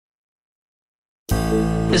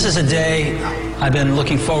This is a day I've been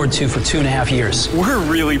looking forward to for 2.5 years. We're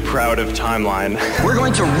really proud of Timeline. We're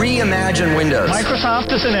going to reimagine Windows.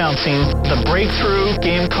 Microsoft is announcing the breakthrough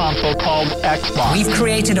game console called Xbox. We've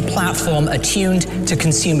created a platform attuned to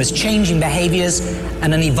consumers' changing behaviors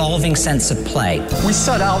and an evolving sense of play. We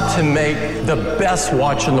set out to make the best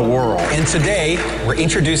watch in the world. And today, we're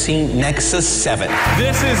introducing Nexus 7.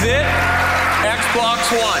 This is it,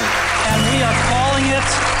 Xbox One. And we are calling it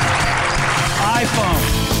iPhone.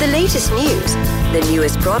 The latest news, the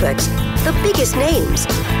newest products, the biggest names.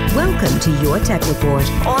 Welcome to Your Tech Report.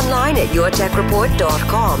 Online at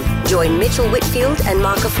YourTechReport.com. Join Mitchell Whitfield and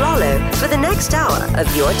Mark Aflalo for the next hour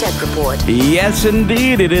of Your Tech Report. Yes,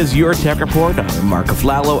 indeed. It is Your Tech Report. I'm Mark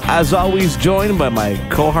Aflalo, as always, joined by my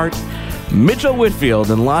cohort, Mitchell Whitfield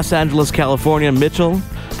in Los Angeles, California. Mitchell,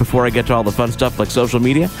 before I get to all the fun stuff like social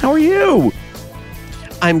media, how are you?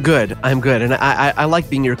 I'm good. And I like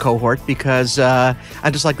being your cohort because I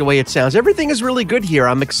just like the way it sounds. Everything is really good here.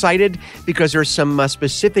 I'm excited because there's some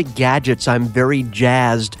specific gadgets I'm very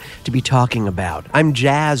jazzed to be talking about. I'm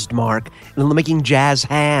jazzed, Mark, and I'm making jazz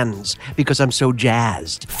hands because I'm so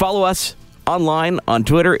jazzed. Follow us online on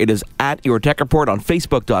Twitter. It is at YourTechReport, on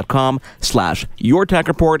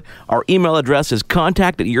Facebook.com/YourTechReport. Our email address is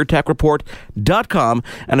contact@YourTechReport.com.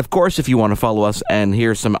 And of course, if you want to follow us and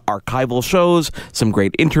hear some archival shows, some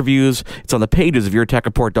great interviews, it's on the pages of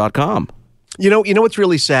YourTechReport.com. You know what's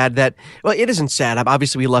really sad? That, well, it isn't sad.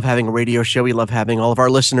 Obviously, we love having a radio show. We love having all of our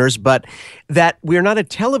listeners, but that we're not a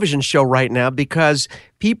television show right now because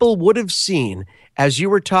people would have seen, as you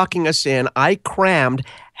were talking us in, I crammed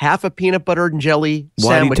half a peanut butter and jelly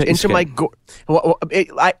sandwich into my...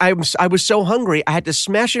 I was so hungry, I had to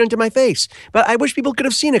smash it into my face. But I wish people could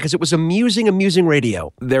have seen it because it was amusing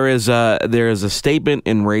radio. There is a statement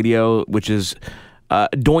in radio which is,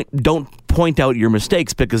 don't point out your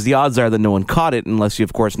mistakes because the odds are that no one caught it unless you,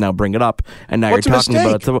 of course, now bring it up. And now What's you're talking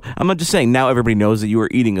about it. mistake? I'm not just saying, now everybody knows that you were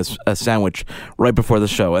eating a sandwich right before the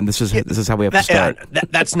show. And this is how we have to start.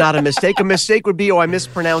 That's not a mistake. A mistake would be, I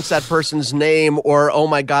mispronounced that person's name, or, oh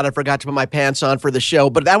my God, I forgot to put my pants on for the show.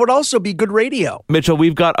 But that would also be good radio. Mitchell,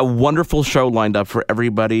 we've got a wonderful show lined up for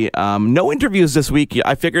everybody. No interviews this week.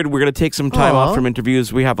 I figured we're going to take some time off from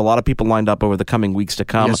interviews. We have a lot of people lined up over the coming weeks to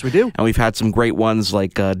come. Yes, we do. And we've had some great ones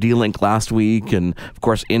like D-Link last week and, of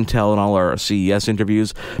course, Intel and all our CES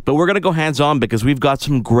interviews. But we're going to go hands-on because we've got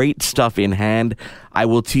some great stuff in hand. I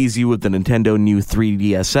will tease you with the Nintendo new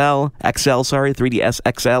 3DS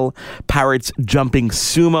XL, Pirates Jumping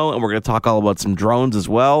Sumo, and we're going to talk all about some drones as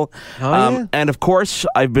well. Yeah. And, of course,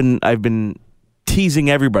 I've been teasing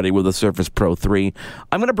everybody with the Surface Pro 3.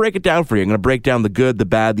 I'm going to break it down for you. I'm going to break down the good, the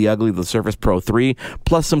bad, the ugly of the Surface Pro 3,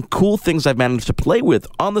 plus some cool things I've managed to play with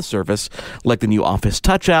on the Surface, like the new Office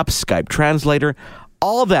Touch app, Skype Translator.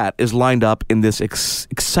 All that is lined up in this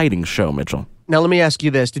exciting show, Mitchell. Now, let me ask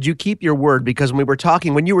you this. Did you keep your word? Because when we were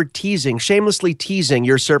talking, when you were shamelessly teasing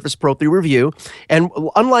your Surface Pro 3 review, and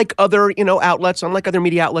unlike other, outlets, unlike other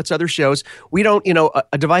media outlets, other shows, we don't,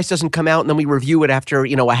 a device doesn't come out and then we review it after,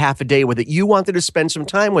 a half a day with it. You wanted to spend some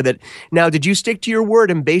time with it. Now, did you stick to your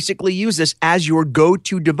word and basically use this as your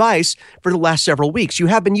go-to device for the last several weeks? You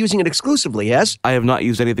have been using it exclusively, yes? I have not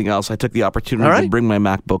used anything else. I took the opportunity to bring my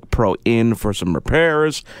MacBook Pro in for some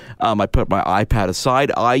repairs. I put my iPad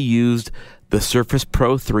aside. I used the Surface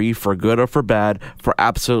Pro 3 for good or for bad for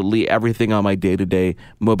absolutely everything on my day-to-day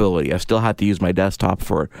mobility. I still had to use my desktop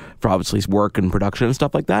for obviously work and production and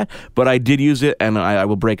stuff like that, but I did use it, and I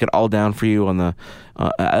will break it all down for you on the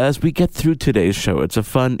as we get through today's show. It's a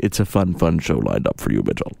fun show lined up for you,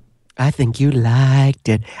 Mitchell. I think you liked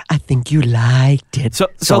it. So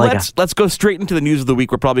let's go straight into the news of the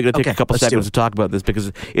week. We're probably going to take a couple seconds to talk about this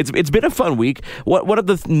because it's been a fun week. One of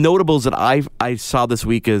the notables that I saw this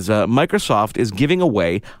week is Microsoft is giving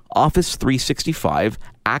away Office 365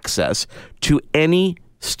 access to any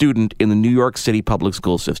student in the New York City public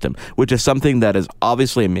school system, which is something that is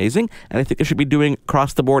obviously amazing, and I think it should be doing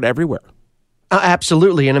across the board everywhere.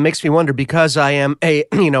 Absolutely, and it makes me wonder, because I am a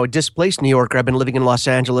displaced New Yorker. I've been living in Los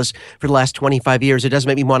Angeles for the last 25 years. It does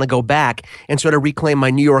make me want to go back and sort of reclaim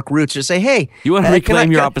my New York roots. To say, hey, you want to reclaim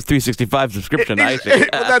your Office 365 subscription? I think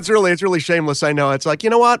it's really shameless. I know. It's like, you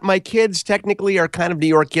know what? My kids technically are kind of New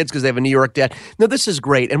York kids because they have a New York dad. No, this is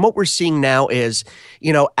great. And what we're seeing now is,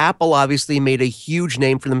 Apple obviously made a huge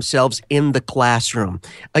name for themselves in the classroom.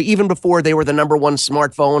 Even before they were the number one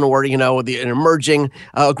smartphone or an emerging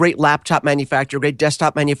great laptop manufacturer. manufacturer, great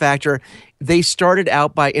desktop manufacturer. They started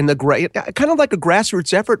out by kind of like a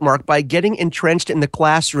grassroots effort, Mark, by getting entrenched in the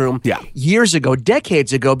classroom years ago,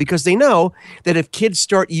 decades ago, because they know that if kids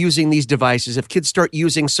start using these devices, if kids start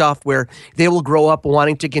using software, they will grow up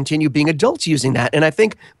wanting to continue being adults using that. And I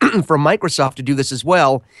think for Microsoft to do this as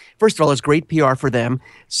well, first of all, it's great PR for them.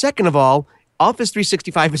 Second of all, Office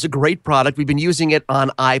 365 is a great product. We've been using it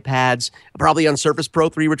on iPads, probably on Surface Pro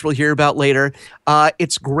 3, which we'll hear about later.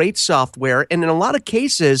 It's great software. And in a lot of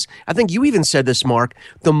cases, I think you even said this, Mark,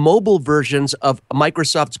 the mobile versions of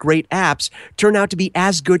Microsoft's great apps turn out to be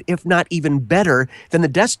as good, if not even better, than the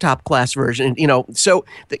desktop class version. So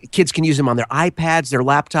the kids can use them on their iPads, their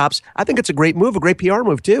laptops. I think it's a great move, a great PR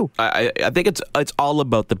move, too. I think it's all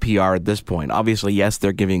about the PR at this point. Obviously, yes,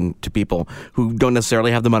 they're giving to people who don't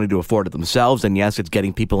necessarily have the money to afford it themselves. And yes, it's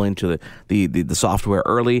getting people into the software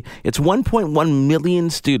early. It's 1.1 million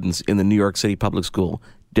students in the New York City public school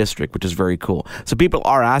district, which is very cool. So people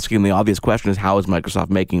are asking, the obvious question is, how is Microsoft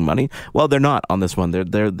making money? Well, they're not on this one.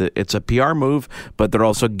 It's a PR move, but they're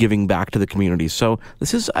also giving back to the community. So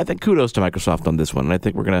this is, I think, kudos to Microsoft on this one. And I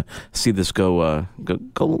think we're going to see this go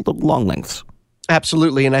long lengths.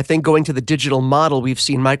 Absolutely. And I think going to the digital model, we've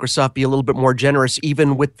seen Microsoft be a little bit more generous,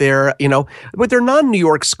 even with their, with their non-New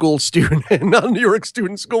York school student, non-New York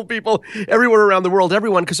student school people everywhere around the world,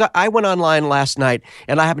 everyone. Because I went online last night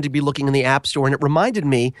and I happened to be looking in the App Store, and it reminded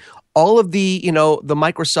me all of the, the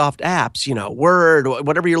Microsoft apps, Word,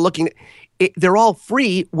 whatever you're looking at. They're all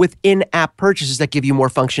free with in-app purchases that give you more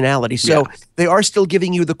functionality. So they are still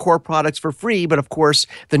giving you the core products for free, but of course,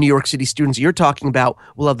 the New York City students you're talking about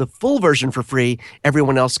will have the full version for free.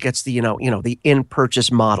 Everyone else gets the, the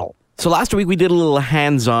in-purchase model. So last week we did a little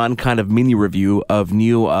hands-on kind of mini review of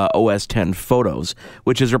new OS X Photos,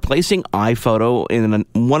 which is replacing iPhoto in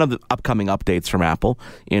one of the upcoming updates from Apple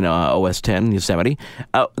in OS X Yosemite.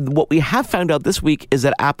 What we have found out this week is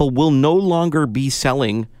that Apple will no longer be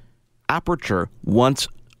selling Aperture once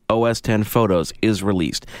OS X Photos is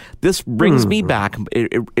released. This brings me back,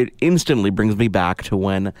 it instantly brings me back to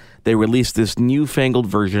when they released this newfangled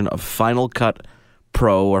version of Final Cut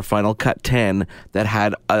Pro or Final Cut 10 that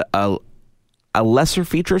had a lesser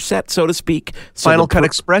feature set, so to speak. So Final Cut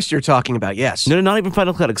Express you're talking about, yes. No, not even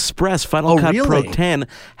Final Cut Express. Final Cut Pro 10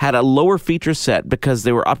 had a lower feature set because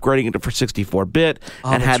they were upgrading it for 64-bit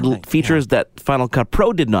and had features that Final Cut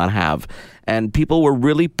Pro did not have. And people were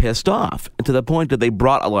really pissed off, to the point that they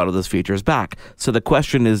brought a lot of those features back. So the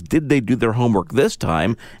question is, did they do their homework this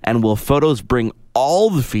time? And will Photos bring all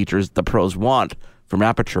the features the pros want from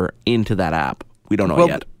Aperture into that app? We don't know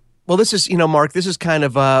yet. Well, this is, Mark, this is kind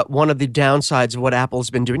of one of the downsides of what Apple's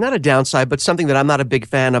been doing. Not a downside, but something that I'm not a big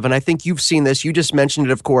fan of. And I think you've seen this. You just mentioned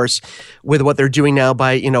it, of course, with what they're doing now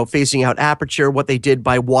by, phasing out Aperture, what they did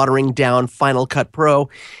by watering down Final Cut Pro.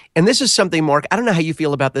 And this is something, Mark, I don't know how you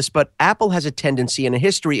feel about this, but Apple has a tendency and a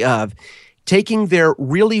history of taking their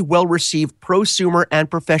really well-received prosumer and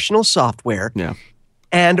professional software. Yeah.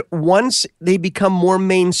 And once they become more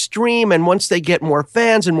mainstream and once they get more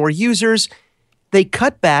fans and more users, they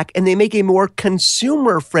cut back and they make a more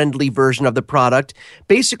consumer-friendly version of the product,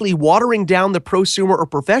 basically watering down the prosumer or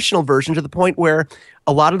professional version to the point where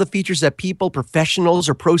a lot of the features that professionals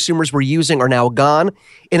or prosumers were using are now gone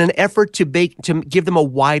in an effort to give them a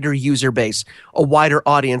wider user base, a wider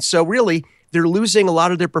audience. So really, they're losing a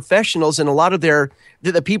lot of their professionals and a lot of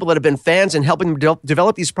the people that have been fans and helping them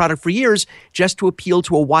develop these products for years just to appeal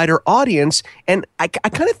to a wider audience. And I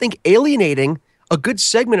kind of think alienating a good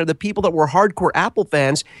segment of the people that were hardcore Apple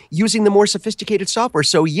fans using the more sophisticated software.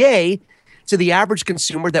 So yay to the average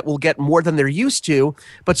consumer that will get more than they're used to,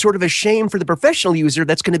 but sort of a shame for the professional user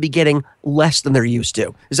that's going to be getting less than they're used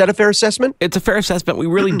to. Is that a fair assessment? It's a fair assessment. We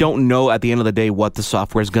really don't know at the end of the day what the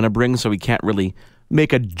software is going to bring, so we can't really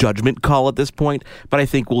make a judgment call at this point, but I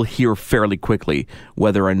think we'll hear fairly quickly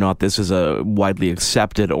whether or not this is widely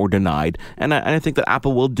accepted or denied. And I think that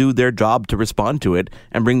Apple will do their job to respond to it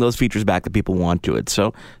and bring those features back that people want to it.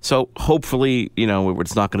 So hopefully,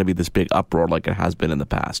 it's not going to be this big uproar like it has been in the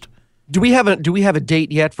past. Do we have a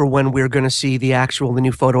date yet for when we're going to see the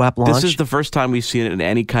new photo app launch? This is the first time we've seen it in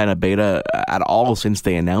any kind of beta at all since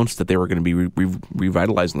they announced that they were going to be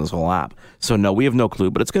revitalizing this whole app. So no, we have no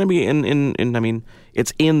clue, but it's going to be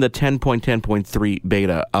it's in the 10.10.3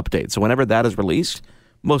 beta update. So whenever that is released,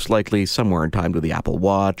 most likely somewhere in time to the Apple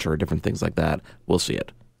Watch or different things like that, we'll see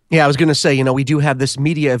it. Yeah, I was going to say, we do have this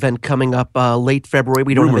media event coming up late February.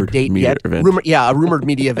 We don't have a date yet. A rumored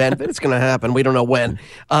media event, but it's going to happen. We don't know when.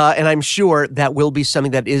 And I'm sure that will be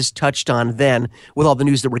something that is touched on then with all the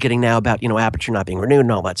news that we're getting now about, Aperture not being renewed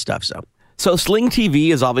and all that stuff. So Sling TV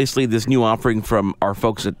is obviously this new offering from our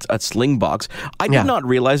folks at Slingbox. I did not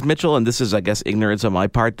realize, Mitchell, and this is, I guess, ignorance on my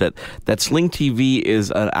part, that Sling TV is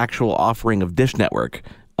an actual offering of Dish Network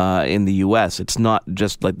in the U.S. It's not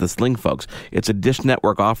just like the Sling folks. It's a Dish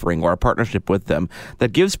Network offering or a partnership with them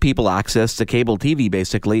that gives people access to cable TV,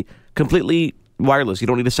 basically, completely wireless. You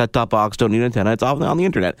don't need a set-top box, don't need an antenna. It's on the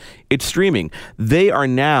internet. It's streaming. They are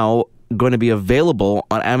now going to be available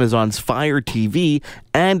on Amazon's Fire TV,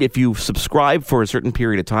 and if you subscribe for a certain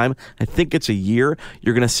period of time, I think it's a year,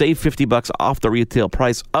 you're going to save $50 off the retail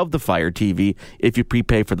price of the Fire TV if you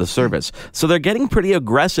prepay for the service. So they're getting pretty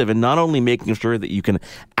aggressive in not only making sure that you can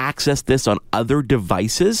access this on other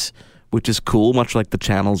devices, which is cool, much like the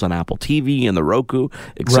channels on Apple TV and the Roku,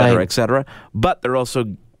 et cetera, but they're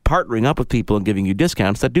also partnering up with people and giving you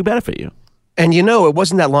discounts that do benefit you. And it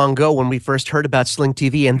wasn't that long ago when we first heard about Sling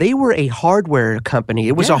TV, and they were a hardware company.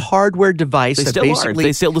 It was a hardware device. They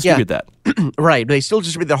still distribute that. Right. They still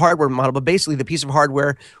distribute the hardware model, but basically the piece of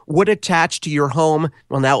hardware would attach to your home.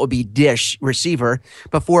 Well, now it would be dish receiver.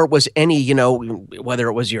 Before it was any, whether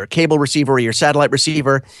it was your cable receiver or your satellite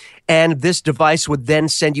receiver. And this device would then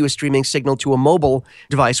send you a streaming signal to a mobile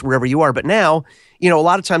device wherever you are. But now, a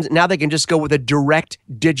lot of times now they can just go with a direct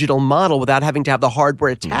digital model without having to have the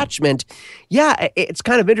hardware attachment. Yeah, it's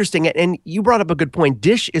kind of interesting. And you brought up a good point.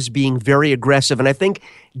 Dish is being very aggressive. And I think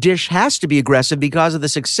Dish has to be aggressive because of the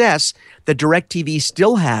success that DirecTV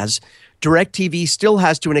still has. DirecTV still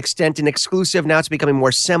has, to an extent, an exclusive. Now it's becoming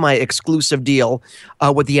more semi-exclusive deal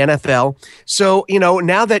with the NFL. So,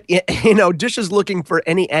 now that, Dish is looking for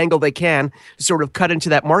any angle they can to sort of cut into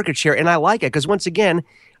that market share. And I like it because, once again,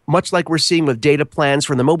 much like we're seeing with data plans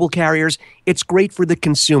from the mobile carriers, it's great for the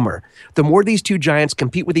consumer. The more these two giants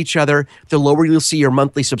compete with each other, the lower you'll see your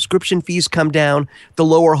monthly subscription fees come down. The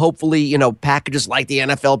lower, hopefully, packages like the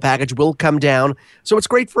NFL package will come down. So it's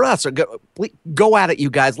great for us. So go at it, you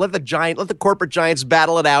guys. Let the corporate giants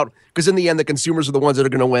battle it out, because in the end, the consumers are the ones that are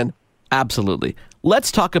going to win. Absolutely.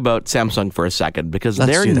 Let's talk about Samsung for a second, because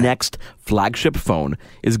their next flagship phone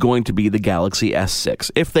is going to be the Galaxy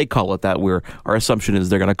S6. If they call it that, our assumption is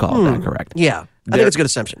they're going to call it that, correct? Yeah, I think it's a good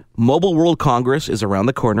assumption. Mobile World Congress is around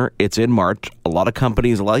the corner. It's in March. A lot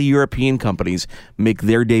of European companies make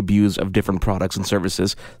their debuts of different products and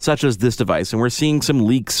services, such as this device. And we're seeing some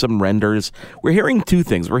leaks, some renders. We're hearing two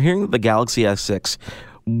things. We're hearing that the Galaxy S6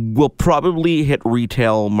 will probably hit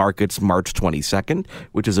retail markets March 22nd,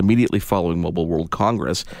 which is immediately following Mobile World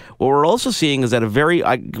Congress. What we're also seeing is that a very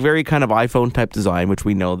kind of iPhone-type design, which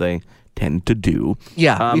we know they tend to do.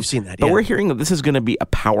 Yeah, we've seen that. But we're hearing that this is going to be a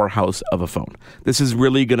powerhouse of a phone. This is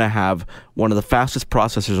really going to have one of the fastest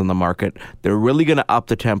processors on the market. They're really going to up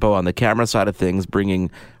the tempo on the camera side of things,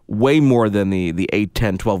 bringing way more than the 8,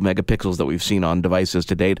 10, 12 megapixels that we've seen on devices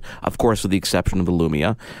to date, of course, with the exception of the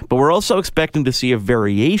Lumia. But we're also expecting to see a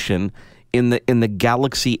variation in the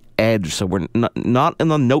Galaxy Edge. So we're not in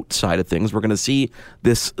the Note side of things. We're going to see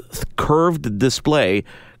this curved display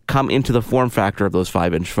come into the form factor of those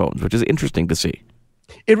 5-inch phones, which is interesting to see.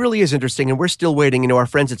 It really is interesting, and we're still waiting. Our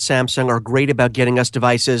friends at Samsung are great about getting us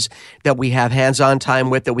devices that we have hands-on time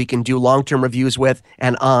with, that we can do long-term reviews with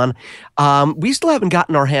and on. We still haven't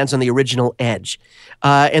gotten our hands on the original Edge.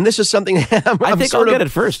 And this is something I think I'll get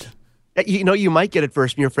it first. You might get it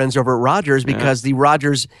first from your friends over at Rogers, because the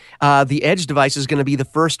Rogers, the Edge device is going to be the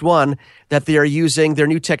first one that they are using their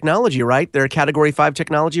new technology, right? Their Category 5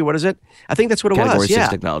 technology. What is it? I think that's what it was. Category 6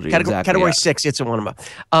 technology. Category 6. It's one of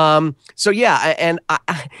them.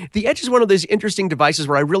 The Edge is one of those interesting devices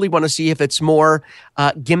where I really want to see if it's more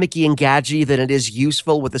gimmicky and gadgety than it is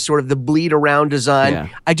useful, with the sort of the bleed around design. Yeah.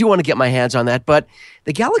 I do want to get my hands on that, but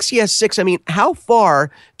the Galaxy S6, how far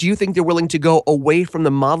do you think they're willing to go away from the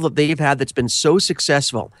model that they've had that's been so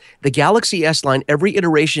successful? The Galaxy S line, every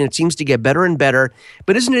iteration, it seems to get better and better.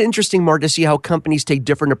 But isn't it interesting, Mark, to see how companies take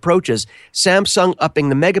different approaches? Samsung upping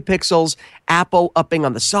the megapixels, Apple upping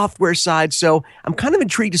on the software side. So I'm kind of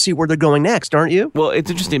intrigued to see where they're going next, aren't you? Well, it's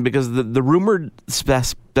interesting because the rumored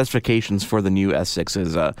specifications for the new S6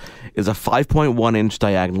 is a 5.1-inch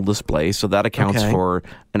diagonal display, so that accounts for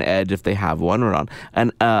an Edge if they have one or not,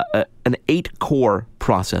 and an 8-core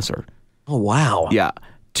processor. Oh, wow. Yeah.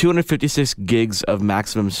 256 gigs of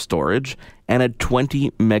maximum storage and a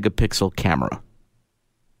 20-megapixel camera.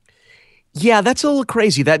 Yeah, that's a little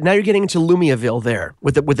crazy. That now you're getting into Lumiaville there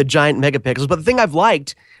with the giant megapixels. But the thing I've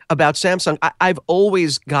liked about Samsung, I've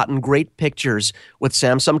always gotten great pictures with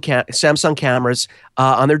Samsung cameras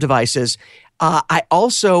on their devices. I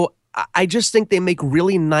also I just think they make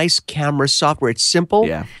really nice camera software. It's simple.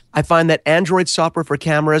 Yeah. I find that Android software for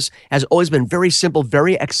cameras has always been very simple,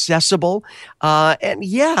 very accessible. And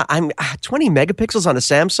yeah, I'm 20 megapixels on a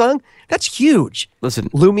Samsung. That's huge. Listen,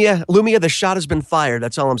 Lumia, the shot has been fired.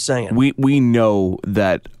 That's all I'm saying. We know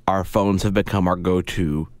that our phones have become our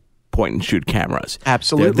go-to point and shoot cameras.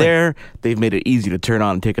 Absolutely. They're there. They've made it easy to turn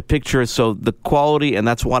on and take a picture. So the quality, and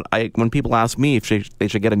that's what when people ask me if they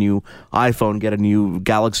should get a new iPhone, get a new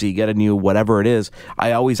Galaxy, get a new whatever it is,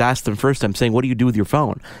 I always ask them first, I'm saying, what do you do with your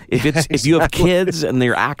phone? If you have kids and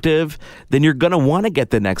they're active, then you're going to want to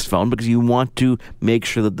get the next phone because you want to make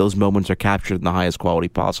sure that those moments are captured in the highest quality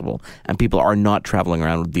possible. And people are not traveling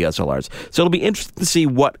around with DSLRs. So it'll be interesting to see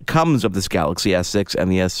what comes of this Galaxy S6 and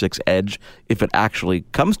the S6 Edge if it actually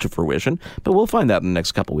comes to fruition, but we'll find out in the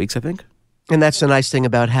next couple of weeks, I think. And that's the nice thing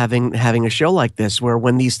about having a show like this, where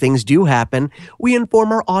when these things do happen, we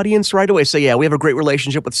inform our audience right away. So yeah, we have a great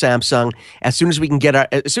relationship with Samsung. As soon as we can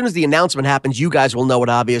as soon as the announcement happens, you guys will know it,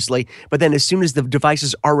 obviously. But then as soon as the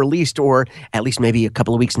devices are released, or at least maybe a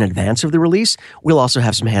couple of weeks in advance of the release, we'll also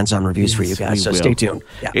have some hands-on reviews for you guys. So stay tuned.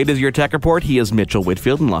 Yeah. It is Your Tech Report. He is Mitchell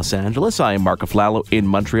Whitfield in Los Angeles. I am Mark Aflalo in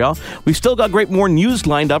Montreal. We've still got more news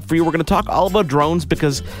lined up for you. We're going to talk all about drones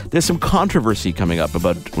because there's some controversy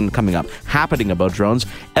happening about drones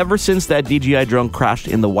ever since that DJI drone crashed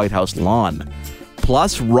in the White House lawn.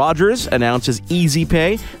 Plus, Rogers announces Easy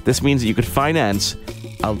Pay. This means that you could finance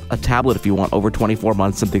a tablet if you want over 24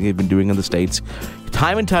 months, something they've been doing in the States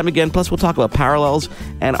time and time again. Plus, we'll talk about parallels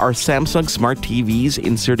and our Samsung smart TVs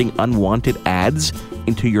inserting unwanted ads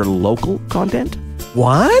into your local content.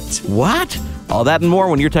 What? All that and more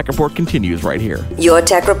when Your Tech Report continues right here. Your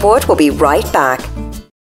Tech Report will be right back.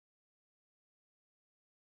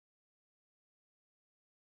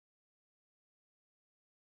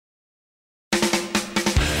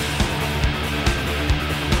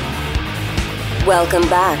 Welcome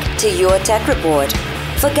back to Your Tech Report.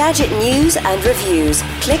 For gadget news and reviews,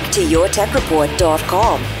 click to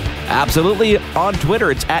YourTechReport.com. Absolutely. On Twitter,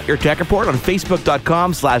 it's at YourTechReport. On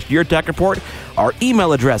Facebook.com/YourTechReport. Our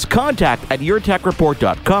email address,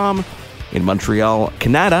 contact@YourTechReport.com. In Montreal,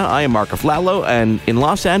 Canada, I am Mark Aflalo. And in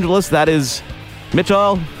Los Angeles, that is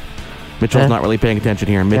Mitchell. Mitchell's not really paying attention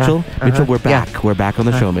here. Mitchell, we're back. Yeah. We're back on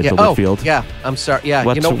the show, Mitchell Whitfield. Yeah, I'm sorry. Yeah,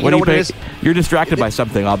 you know what it is? You're distracted by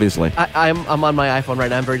something, obviously. I'm on my iPhone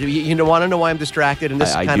right now. You want to know why I'm distracted? And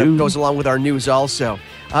this kind of goes along with our news also.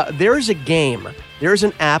 There is a game. There is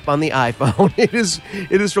an app on the iPhone.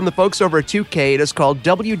 It is from the folks over at 2K. It is called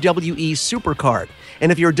WWE Supercard.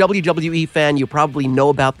 And if you're a WWE fan, you probably know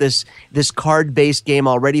about this card-based game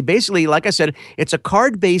already. Basically, like I said, it's a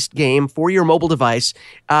card-based game for your mobile device.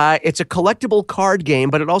 It's a collectible card game,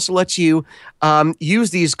 but it also lets you use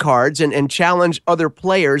these cards and challenge other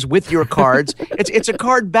players with your cards. It's a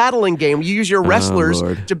card battling game. You use your wrestlers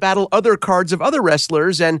to battle other cards of other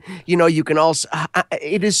wrestlers, and you can also.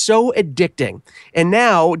 It is so addicting. And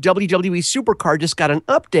now WWE Supercard just got an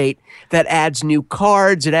update that adds new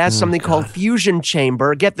cards. It adds something called Fusion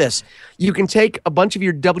Chamber. Get this. You can take a bunch of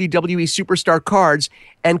your WWE Superstar cards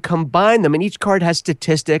and combine them, and each card has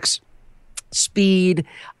statistics, speed,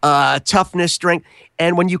 toughness, strength.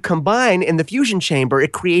 And when you combine in the Fusion Chamber,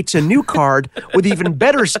 it creates a new card with even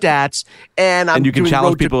better stats. And you can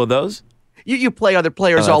challenge people with those? You play other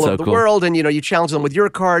players all over the world, and you challenge them with your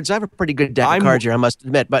cards. I have a pretty good deck of cards here, I must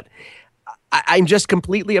admit, but I'm just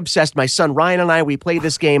completely obsessed. My son Ryan and I, we play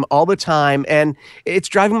this game all the time, and it's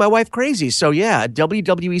driving my wife crazy. So yeah,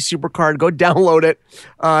 WWE Supercard, go download it.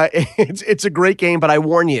 It's a great game, but I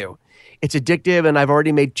warn you, it's addictive, and I've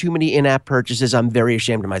already made too many in-app purchases. I'm very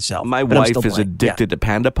ashamed of myself. My wife is addicted to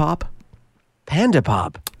Panda Pop. Panda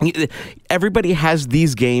Pop. Everybody has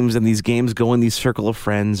these games, and these games go in these circle of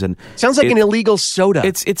friends, and sounds like an illegal soda.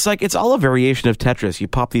 It's like it's all a variation of Tetris. You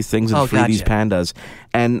pop these things and free these pandas.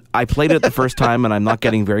 And I played it the first time, and I'm not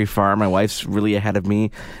getting very far. My wife's really ahead of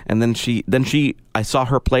me, and then I saw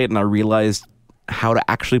her play it, and I realized how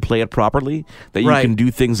to actually play it properly, that you can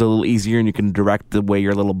do things a little easier and you can direct the way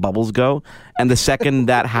your little bubbles go. And the second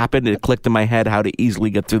that happened, it clicked in my head how to easily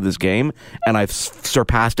get through this game, and I've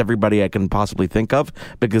surpassed everybody I can possibly think of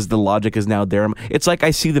because the logic is now there. It's like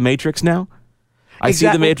I see the Matrix now. I see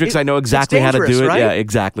the Matrix. I know exactly how to do it. Right? Yeah,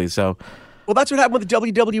 exactly. So, well, that's what happened with the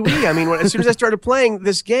WWE. I mean, as soon as I started playing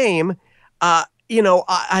this game,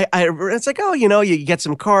 it's like, you get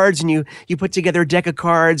some cards and you put together a deck of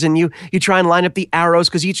cards and you try and line up the arrows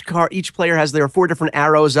because each player there are 4 different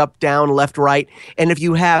arrows, up, down, left, right. And if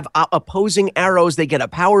you have opposing arrows, they get a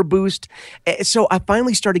power boost. So I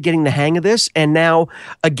finally started getting the hang of this. And now,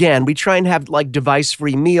 again, we try and have like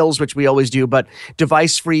device-free meals, which we always do, but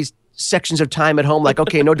device-free sections of time at home, like,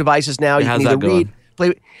 okay, no devices now. You can either read,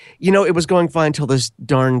 play. It was going fine until this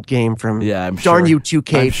darn game from darn you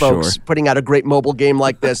 2K folks putting out a great mobile game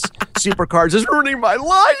like this. Supercards is ruining my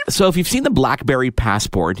life. So if you've seen the BlackBerry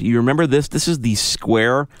Passport, you remember this? This is the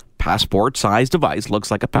square passport-sized device,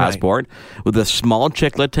 looks like a passport, with a small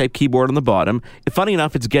chiclet-type keyboard on the bottom. Funny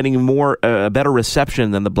enough, it's getting a better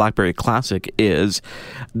reception than the BlackBerry Classic is.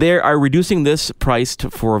 They are reducing this price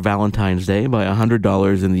for Valentine's Day by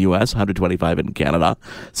 $100 in the U.S., $125 in Canada.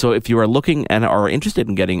 So if you are looking and are interested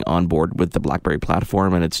in getting on board with the BlackBerry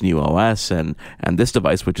platform and its new OS and this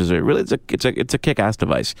device, which is it's a kick-ass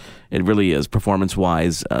device. It really is,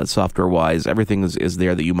 performance-wise, software-wise, everything is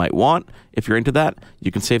there that you might want. If you're into that,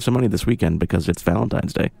 you can save some money this weekend because it's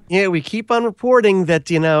Valentine's Day. Yeah, we keep on reporting that,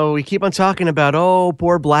 we keep on talking about, oh,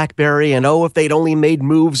 poor BlackBerry, and if they'd only made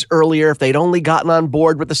moves earlier, if they'd only gotten on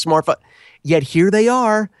board with the smartphone. Yet here they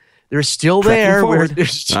are. They're still there. They're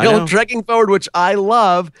still trekking forward, which I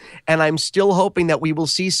love, and I'm still hoping that we will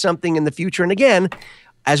see something in the future. And again,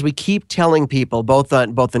 as we keep telling people, both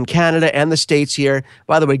in Canada and the States here,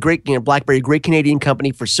 by the way, great, BlackBerry, great Canadian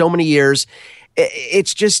company for so many years.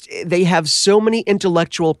 It's just they have so many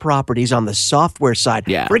intellectual properties on the software side.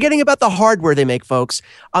 Yeah. Forgetting about the hardware they make, folks.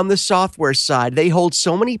 On the software side, they hold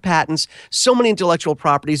so many patents, so many intellectual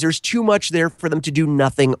properties. There's too much there for them to do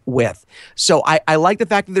nothing with. So I like the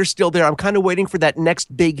fact that they're still there. I'm kind of waiting for that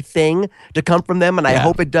next big thing to come from them, and I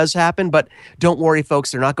hope it does happen. But don't worry,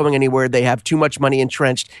 folks. They're not going anywhere. They have too much money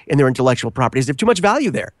entrenched in their intellectual properties. They have too much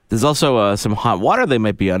value there. There's also some hot water they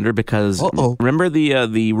might be under because remember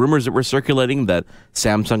the rumors that were circulating that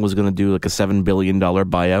Samsung was going to do like a $7 billion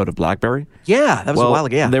buyout of BlackBerry? Yeah, that was a while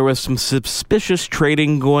ago. Yeah. There was some suspicious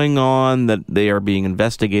trading going on that they are being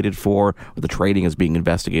investigated for, or the trading is being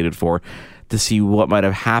investigated for, to see what might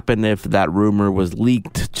have happened if that rumor was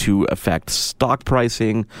leaked to affect stock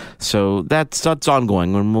pricing. So that's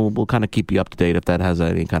ongoing, and we'll kind of keep you up to date if that has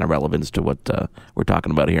any kind of relevance to what we're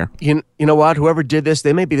talking about here. You know what? Whoever did this,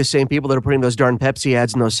 they may be the same people that are putting those darn Pepsi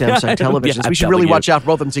ads in those Samsung televisions. We should really watch out for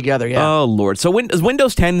both of them together. Yeah. Oh, Lord. So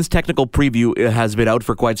Windows 10's technical preview has been out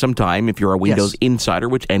for quite some time. If you're a Windows insider,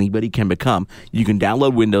 which anybody can become, you can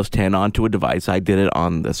download Windows 10 onto a device. I did it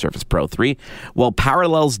on the Surface Pro 3. Well,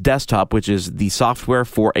 Parallels Desktop, which is the software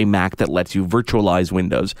for a Mac that lets you virtualize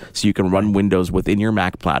Windows, so you can run Windows within your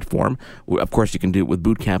Mac platform. Of course, you can do it with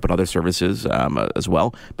Boot Camp and other services as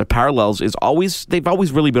well. But Parallels they've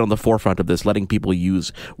always really been on the forefront of this, letting people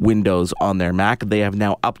use Windows on their Mac. They have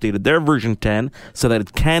now updated their version 10 so that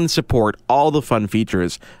it can support all the fun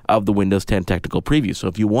features of the Windows 10 technical preview. So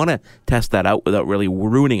if you want to test that out without really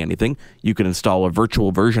ruining anything, you can install a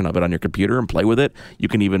virtual version of it on your computer and play with it. You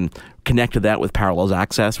can even connect to that with Parallels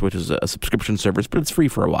Access, which is a subscription service, but it's free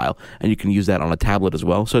for a while, and you can use that on a tablet as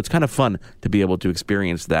well. So it's kind of fun to be able to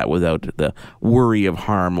experience that without the worry of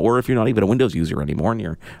harm. Or if you're not even a Windows user anymore and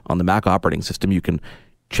you're on the Mac operating system, you can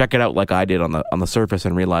check it out like I did on the Surface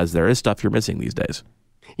and realize there is stuff you're missing these days.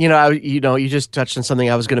 You just touched on something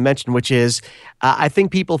I was going to mention, which is I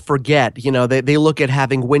think people forget, they look at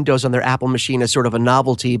having Windows on their Apple machine as sort of a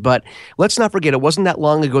novelty, but let's not forget, it wasn't that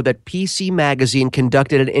long ago that PC Magazine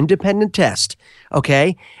conducted an independent test,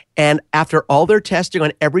 okay? And after all their testing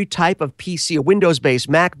on every type of PC, Windows-based,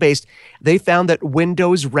 Mac-based, they found that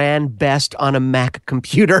Windows ran best on a Mac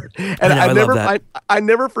computer. And I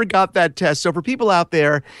never forgot that test. So for people out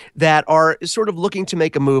there that are sort of looking to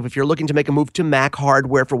make a move, if you're looking to make a move to Mac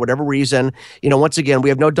hardware for whatever reason, once again, we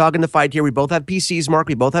have no dog in the fight here. We both have PCs, Mark.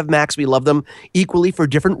 We both have Macs. We love them equally for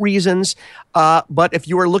different reasons. But if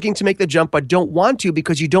you are looking to make the jump but don't want to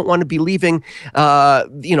because you don't want to be leaving,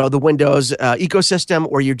 the Windows ecosystem,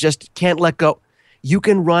 or you just can't let go, you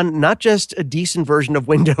can run not just a decent version of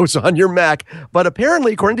Windows on your Mac, but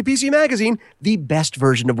apparently, according to PC Magazine, the best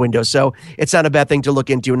version of Windows. So it's not a bad thing to look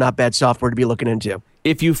into, not bad software to be looking into.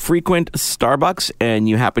 If you frequent Starbucks and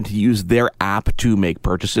you happen to use their app to make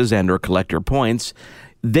purchases and or collect your points,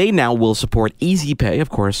 they now will support Easy Pay, of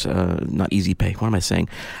course, not Easy Pay. What am I saying?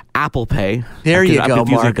 Apple Pay. There you go,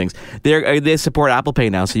 Mark. Things. They support Apple Pay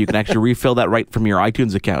now, so you can actually refill that right from your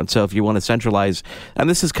iTunes account. So if you want to centralize, and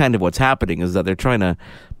this is kind of what's happening, is that they're trying to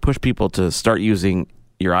push people to start using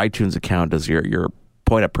your iTunes account as your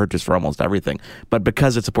point of purchase for almost everything. But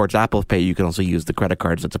because it supports Apple Pay, you can also use the credit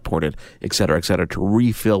cards that support it, et cetera, to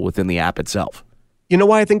refill within the app itself. You know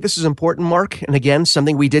why I think this is important, Mark? And again,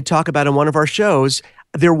 something we did talk about in one of our shows.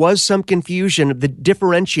 there was some confusion, the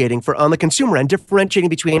differentiating on the consumer end, differentiating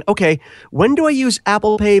between, okay, when do I use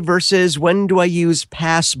Apple Pay versus when do I use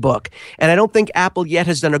Passbook? And I don't think Apple yet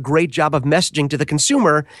has done a great job of messaging to the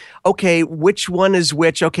consumer, okay, which one is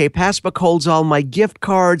which? Okay, Passbook holds all my gift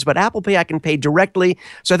cards, but Apple Pay I can pay directly.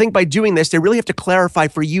 So I think by doing this, they really have to clarify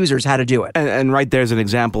for users how to do it. And right there's an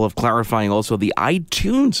example of clarifying also the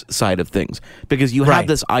iTunes side of things, because you have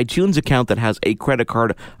this iTunes account that has a credit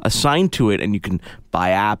card assigned to it, and you can buy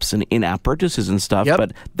apps and in-app purchases and stuff,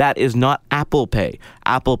 but that is not Apple Pay.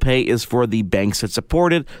 Apple Pay is for the banks that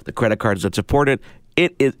support it, the credit cards that support it.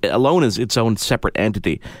 It alone is its own separate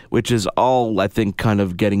entity, which is all, I think, kind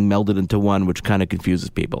of getting melded into one, which kind of confuses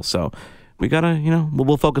people. So we gotta,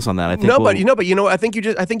 we'll focus on that. I think. I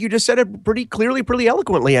think you just said it pretty clearly, pretty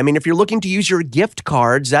eloquently. I mean, if you're looking to use your gift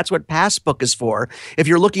cards, that's what Passbook is for. If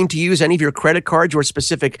you're looking to use any of your credit cards or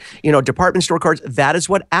specific, department store cards, that is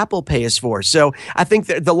what Apple Pay is for. So I think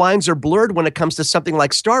that the lines are blurred when it comes to something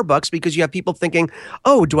like Starbucks, because you have people thinking,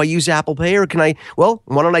 oh, do I use Apple Pay or can I? Well,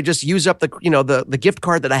 why don't I just use up the gift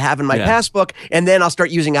card that I have in my Passbook, and then I'll start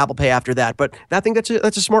using Apple Pay after that. But I think that's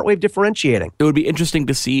a smart way of differentiating. It would be interesting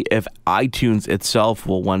to see if iTunes itself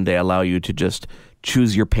will one day allow you to just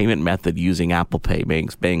choose your payment method using Apple Pay,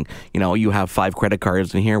 being you have 5 credit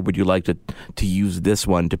cards in here. Would you like to use this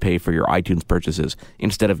one to pay for your iTunes purchases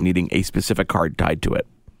instead of needing a specific card tied to it?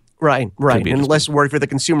 Right. And less worry for the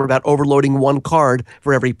consumer about overloading one card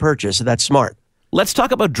for every purchase. So that's smart. Let's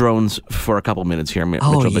talk about drones for a couple minutes here,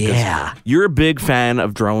 Mitchell. Because you're a big fan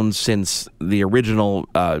of drones since the original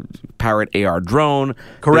Parrot AR drone.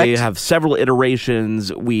 Correct. They have several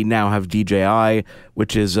iterations. We now have DJI,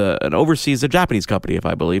 which is a Japanese company, if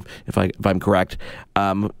I'm correct,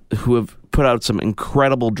 who have put out some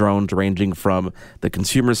incredible drones ranging from the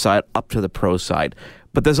consumer side up to the pro side.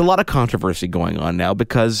 But there's a lot of controversy going on now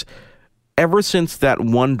because ever since that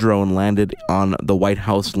one drone landed on the White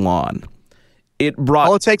House lawn,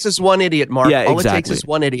 all it takes is one idiot, Mark. Yeah, all exactly. It takes is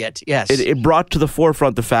one idiot. Yes. It brought to the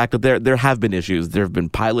forefront the fact that there have been issues. There have been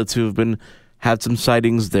pilots who have had some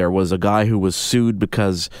sightings. There was a guy who was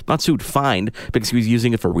fined because he was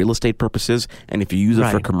using it for real estate purposes. And if you use it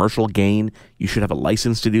for commercial gain, you should have a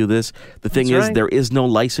license to do this. The thing is, there is no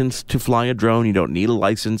license to fly a drone. You don't need a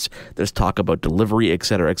license. There's talk about delivery, et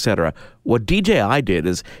cetera, et cetera. What DJI did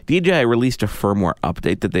is DJI released a firmware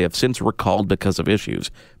update that they have since recalled because of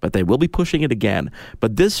issues, but they will be pushing it again.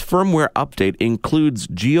 But this firmware update includes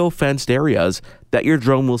geo-fenced areas that your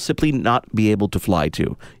drone will simply not be able to fly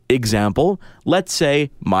to. Example, let's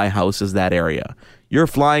say my house is that area. You're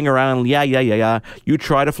flying around, you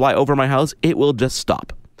try to fly over my house, it will just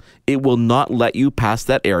stop. It will not let you pass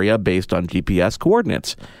that area based on GPS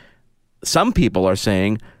coordinates. Some people are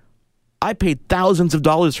saying, I paid thousands of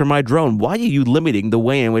dollars for my drone. Why are you limiting the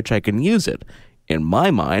way in which I can use it? In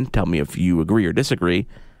my mind, tell me if you agree or disagree,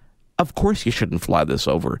 of course you shouldn't fly this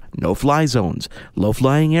over no-fly zones,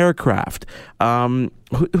 low-flying aircraft.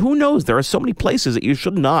 Who knows? There are so many places that you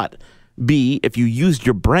should not be, if you used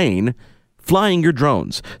your brain, flying your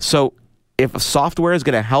drones. So if software is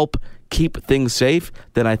going to help keep things safe,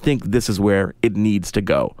 then I think this is where it needs to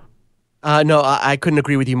go. No, I couldn't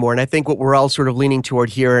agree with you more. And I think what we're all sort of leaning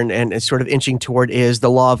toward here and sort of inching toward is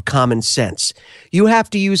the law of common sense. You have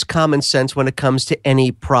to use common sense when it comes to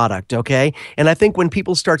any product, okay? And I think when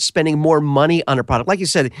people start spending more money on a product, like you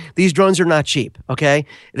said, these drones are not cheap, okay?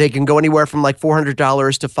 They can go anywhere from like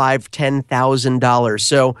 $400 to $5,000, $10,000.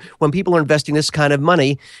 So when people are investing this kind of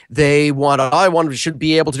money, they should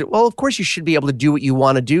be able to do. Well, of course you should be able to do what you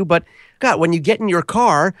want to do, but God, when you get in your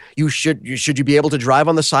car, should you be able to drive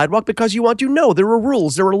on the sidewalk because you want to? No, there are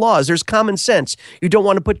rules, there are laws, there's common sense. You don't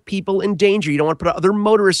want to put people in danger. You don't want to put other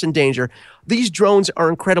motorists in danger. These drones are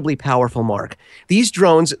incredibly powerful, Mark. These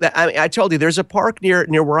drones, I told you, there's a park near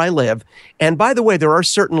where I live. And by the way, there are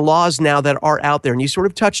certain laws now that are out there, and you sort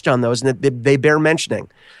of touched on those, and they bear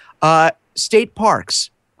mentioning. State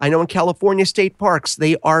parks. I know in California, state parks,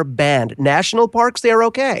 they are banned. National parks, they are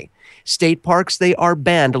okay. State parks, they are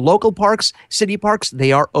banned. Local parks, city parks,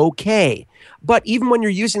 they are okay. But even when you're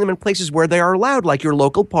using them in places where they are allowed, like your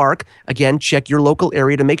local park, again, check your local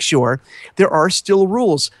area to make sure, there are still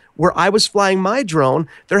rules. Where I was flying my drone,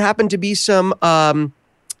 there happened to be some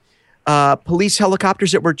police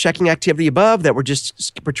helicopters that were checking activity above, that were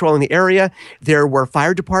just patrolling the area. There were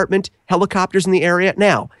fire department helicopters in the area.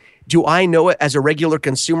 Now, do I know it as a regular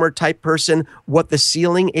consumer type person what the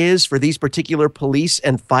ceiling is for these particular police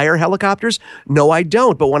and fire helicopters? No, I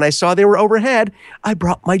don't. But when I saw they were overhead, I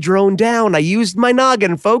brought my drone down. I used my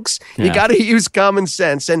noggin, folks. Yeah. You got to use common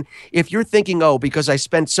sense. And if you're thinking, because I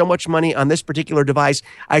spent so much money on this particular device,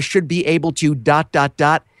 I should be able to ...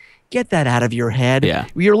 Get that out of your head. Yeah.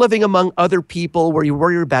 You're living among other people where you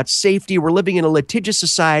worry about safety. We're living in a litigious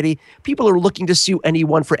society. People are looking to sue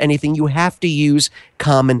anyone for anything. You have to use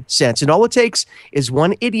common sense. And all it takes is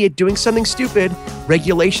one idiot doing something stupid.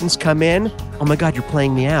 Regulations come in. Oh my God, you're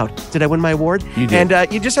playing me out. Did I win my award? You did.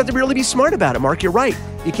 And you just have to really be smart about it, Mark. You're right.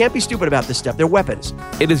 You can't be stupid about this stuff. They're weapons.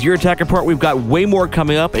 It is Your Tech Report. We've got way more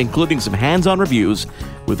coming up, including some hands-on reviews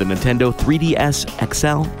with the Nintendo 3DS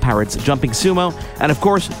XL, Pirates Jumping Sumo, and of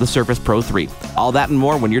course, the Surface Pro 3. All that and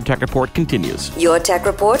more when Your Tech Report continues. Your Tech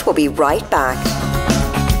Report will be right back.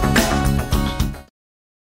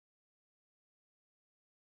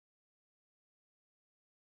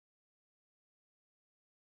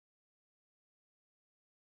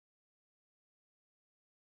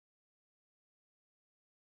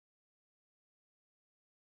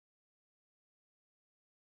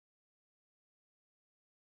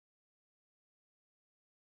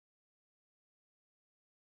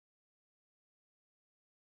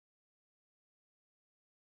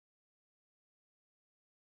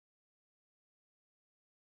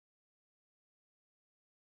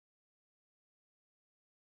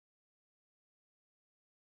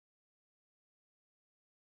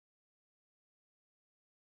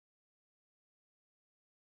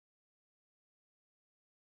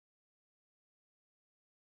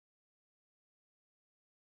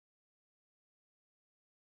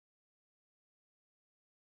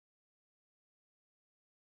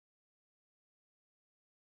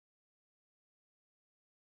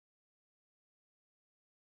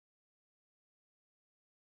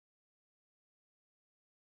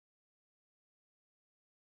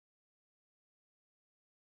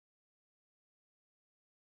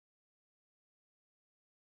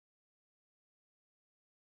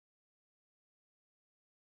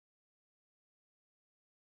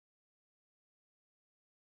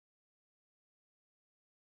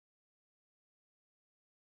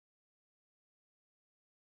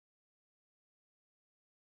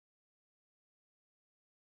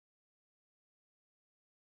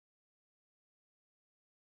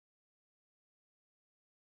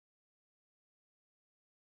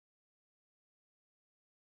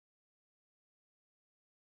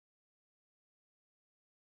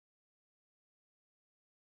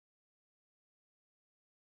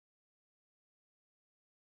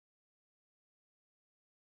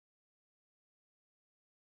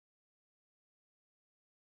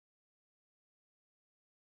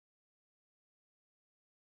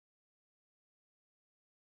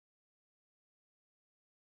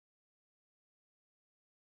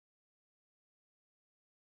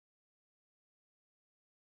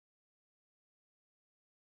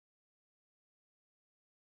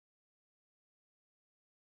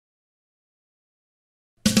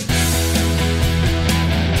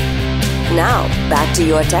 Now, back to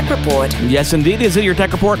Your Tech Report. Yes, indeed, is it Your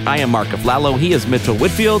Tech Report? I am Mark Aflalo. He is Mitchell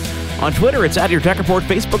Whitfield. On Twitter, it's at YourTechReport,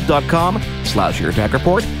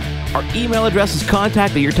 Facebook.com/YourTechReport. Our email address is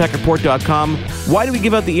contact@YourTechReport.com. Why do we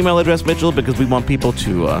give out the email address, Mitchell? Because we want people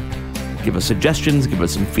to give us suggestions, give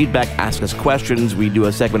us some feedback, ask us questions. We do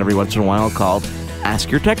a segment every once in a while called Ask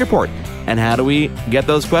Your Tech Report. And how do we get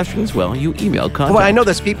those questions? Well, you email contact. Well, I know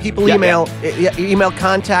this. People email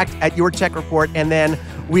contact@YourTechReport, and then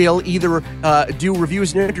we'll either do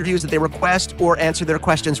reviews and interviews that they request or answer their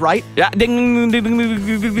questions, right? Yeah. Ding, ding, ding, ding,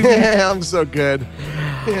 ding, ding. I'm so good.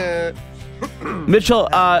 Mitchell,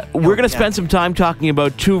 we're going to spend some time talking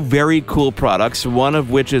about two very cool products, one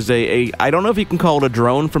of which is I don't know if you can call it a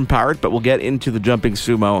drone from Pirate, but we'll get into the Jumping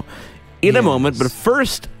Sumo in a moment. But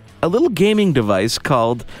first, a little gaming device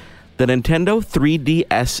called the Nintendo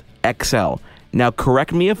 3DS XL. Now,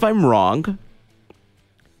 correct me if I'm wrong.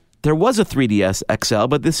 There was a 3DS XL,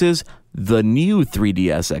 but this is the new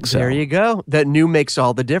 3DS XL. There you go. That new makes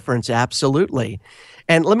all the difference. Absolutely.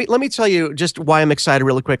 And let me tell you just why I'm excited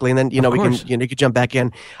really quickly, and then we can you can jump back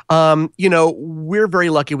in. We're very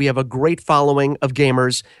lucky. We have a great following of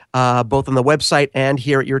gamers, both on the website and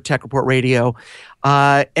here at Your Tech Report Radio,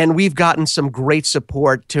 and we've gotten some great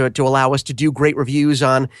support to allow us to do great reviews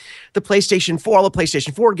on the PlayStation 4, all the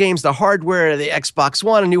PlayStation 4 games, the hardware, the Xbox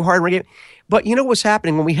One, a new hardware game. But you know what's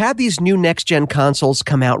happening when we had these new next-gen consoles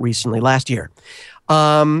come out recently, last year?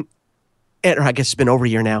 Or I guess it's been over a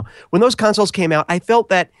year now. When those consoles came out, I felt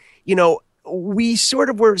that, we sort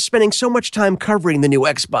of were spending so much time covering the new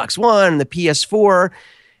Xbox One and the PS4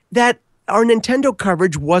 that our Nintendo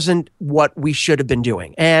coverage wasn't what we should have been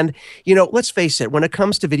doing. And, let's face it, when it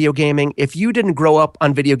comes to video gaming, if you didn't grow up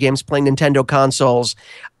on video games playing Nintendo consoles,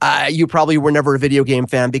 you probably were never a video game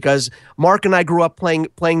fan, because Mark and I grew up playing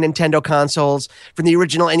Nintendo consoles, from the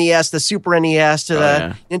original NES, the Super NES, to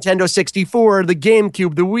the Nintendo 64, the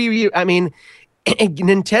GameCube, the Wii U. I mean,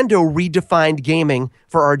 Nintendo redefined gaming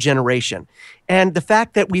for our generation. And the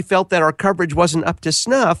fact that we felt that our coverage wasn't up to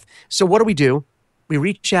snuff, so what do? We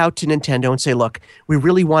reach out to Nintendo and say, look, we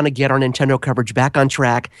really want to get our Nintendo coverage back on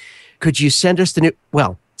track. Could you send us the new...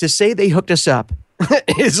 Well, to say they hooked us up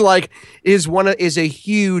is a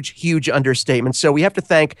huge understatement. So we have to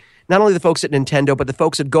thank not only the folks at Nintendo, but the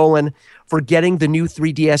folks at Golan for getting the new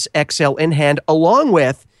 3DS XL in hand, along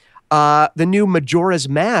with the new Majora's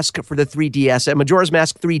Mask for the 3DS, Majora's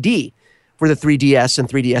Mask 3D for the 3DS and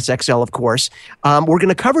 3DS XL, of course. We're going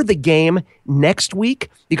to cover the game next week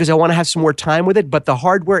because I want to have some more time with it. But the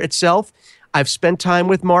hardware itself, I've spent time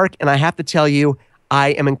with Mark, and I have to tell you, I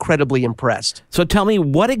am incredibly impressed. So tell me,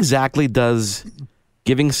 what exactly does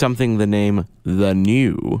giving something the name the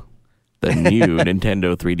new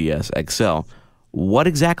Nintendo 3DS XL, what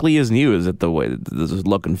exactly is new? Is it the way, does it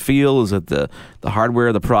look and feel? Is it the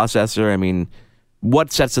hardware, the processor? I mean,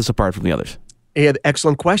 what sets this apart from the others?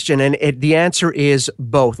 Excellent question, and the answer is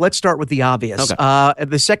both. Let's start with the obvious. Okay.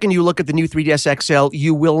 The second you look at the new 3DS XL,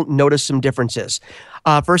 you will notice some differences.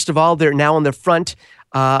 First of all, they're now on the front.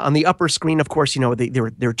 On the upper screen, of course,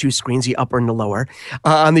 there are two screens, the upper and the lower.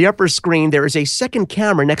 On the upper screen, there is a second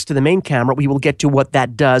camera next to the main camera. We will get to what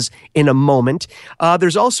that does in a moment.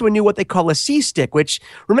 There's also a new what they call a C-stick, which,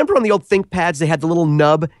 remember on the old ThinkPads, they had the little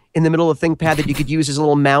nub in the middle of the ThinkPad that you could use as a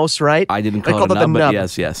little mouse, right? I didn't call it a nub,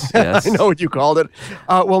 but yes. I know what you called it.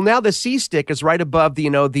 Well, now the C-stick is right above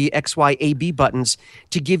the X, Y, A, B buttons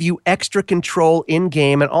to give you extra control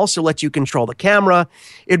in-game and also let you control the camera.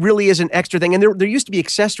 It really is an extra thing. And there used to be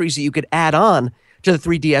accessories that you could add on to the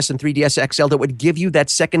 3DS and 3DS XL that would give you that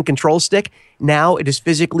second control stick. Now it is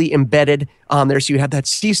physically embedded on there. So you have that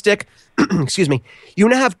C-stick. Excuse me. You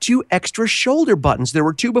now have 2 extra shoulder buttons. There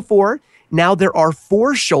were 2 before. Now there are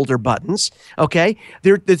 4 shoulder buttons, okay?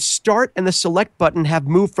 The start and the select button have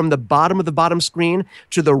moved from the bottom of the bottom screen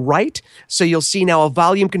to the right. So you'll see now a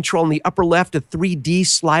volume control in the upper left, a 3D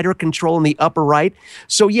slider control in the upper right.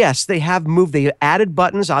 So yes, they have moved. They added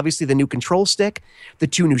buttons, obviously the new control stick, the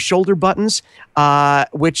 2 new shoulder buttons,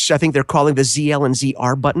 which I think they're calling the ZL and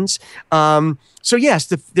ZR buttons. So yes,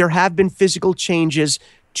 there have been physical changes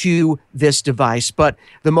to this device, but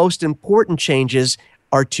the most important changes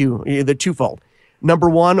are twofold. Number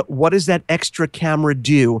one, what does that extra camera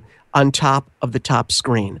do on top of the top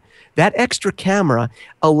screen? That extra camera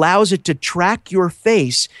allows it to track your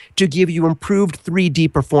face to give you improved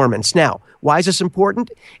 3D performance. Now, why is this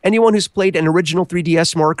important? Anyone who's played an original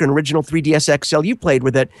 3DS Mark or an original 3DS XL, you played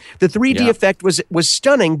with it. The 3D effect was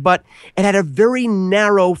stunning, but it had a very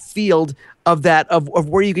narrow field of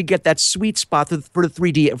where you could get that sweet spot for the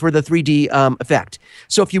 3D effect.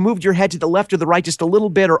 So if you moved your head to the left or the right just a little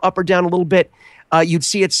bit, or up or down a little bit, you'd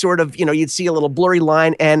see it sort of, you'd see a little blurry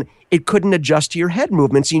line, and it couldn't adjust to your head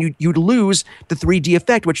movements, and you'd lose the 3D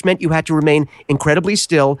effect, which meant you had to remain incredibly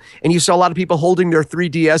still. And you saw a lot of people holding their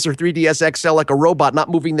 3DS or 3DS XL like a robot, not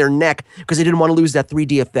moving their neck because they didn't want to lose that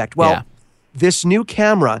 3D effect. Well, this new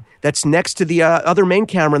camera that's next to the other main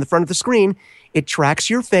camera in the front of the screen, it tracks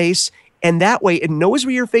your face. And that way, it knows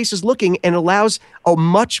where your face is looking and allows a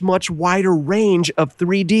much, much wider range of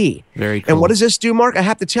 3D. Very cool. And what does this do, Mark? I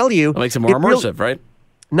have to tell you. It makes it more immersive, right?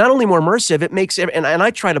 Not only more immersive, it makes and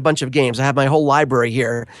I tried a bunch of games. I have my whole library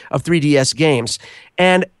here of 3DS games.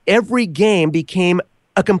 And every game became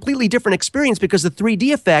a completely different experience because the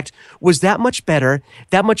 3D effect was that much better,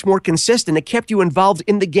 that much more consistent. It kept you involved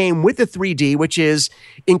in the game with the 3D, which is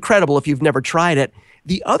incredible if you've never tried it.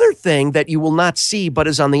 The other thing that you will not see but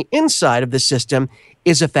is on the inside of the system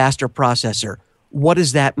is a faster processor. What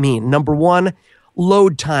does that mean? Number one,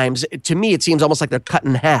 load times. To me, it seems almost like they're cut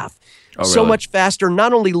in half. Oh, really? So much faster,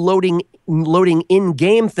 not only loading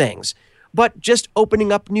in-game things, but just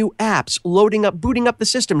opening up new apps, booting up the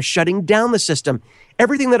system, shutting down the system.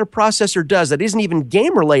 Everything that a processor does that isn't even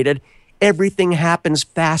game-related, everything happens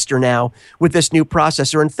faster now with this new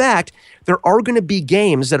processor. In fact, there are going to be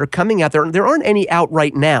games that are coming out there. There aren't any out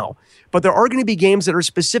right now, but there are going to be games that are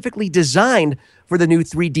specifically designed for the new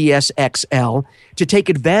 3DS XL to take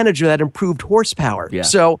advantage of that improved horsepower. Yeah.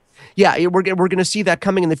 So, we're going to see that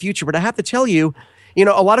coming in the future. But I have to tell you, a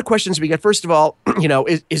lot of questions we get. First of all,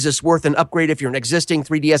 is this worth an upgrade if you're an existing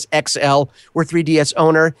 3DS XL or 3DS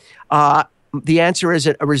owner? The answer is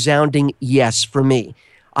a resounding yes for me.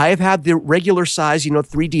 I have had the regular size,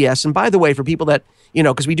 3DS. And by the way, for people that,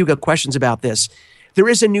 because we do get questions about this. There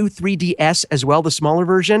is a new 3DS as well, the smaller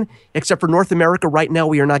version, except for North America right now,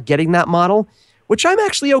 we are not getting that model, which I'm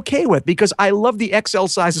actually okay with because I love the XL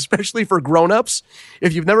size, especially for grown-ups.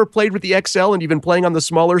 If you've never played with the XL and you've been playing on the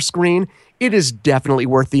smaller screen, it is definitely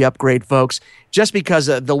worth the upgrade, folks, just because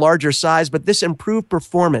of the larger size, but this improved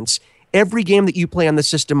performance. Every game that you play on the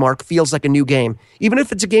system, Mark, feels like a new game. Even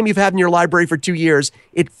if it's a game you've had in your library for 2 years,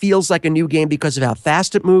 it feels like a new game because of how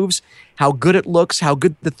fast it moves, how good it looks, how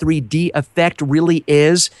good the 3D effect really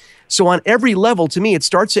is. So on every level, to me, it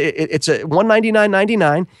starts. It's a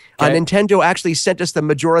 $199.99. Okay. Nintendo actually sent us the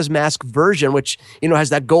Majora's Mask version, which has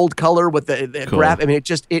that gold color with the Cool. graph. I mean,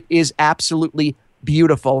 it is absolutely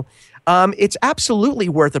beautiful. It's absolutely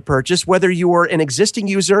worth a purchase, whether you are an existing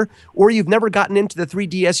user or you've never gotten into the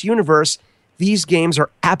 3DS universe. These games are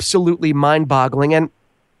absolutely mind-boggling. And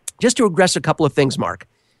just to address a couple of things, Mark.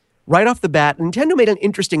 Right off the bat, Nintendo made an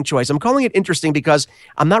interesting choice. I'm calling it interesting because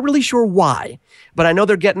I'm not really sure why, but I know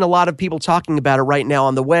they're getting a lot of people talking about it right now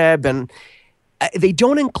on the web, and they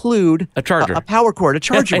don't include a charger, a power cord, a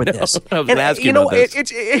charger with this. I was going to ask you about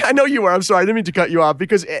this. I know you are. I'm sorry. I didn't mean to cut you off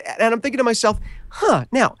and I'm thinking to myself,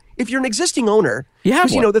 now, if you're an existing owner, you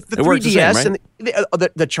have one. The 3DS same, right? and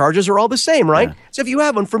the chargers are all the same, right? Yeah. So if you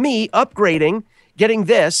have one, for me, upgrading, getting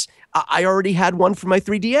this, I already had one for my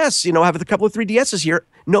 3DS. I have a couple of 3DSs here,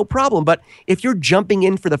 no problem. But if you're jumping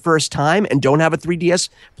in for the first time and don't have a 3DS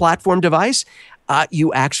platform device,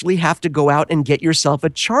 you actually have to go out and get yourself a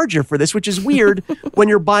charger for this, which is weird when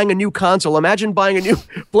you're buying a new console. Imagine buying a new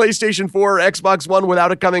PlayStation 4 or Xbox One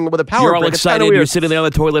without it coming with a power You're all brick. excited. You're sitting there on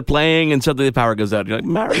the toilet playing, and suddenly the power goes out. You're like,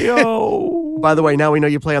 Mario. By the way, now we know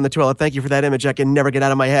you play on the toilet. Thank you for that image. I can never get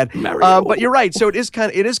out of my head. Mario. But you're right. So it is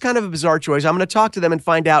kind of a bizarre choice. I'm going to talk to them and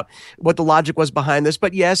find out what the logic was behind this.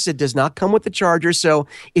 But yes, it does not come with the charger. So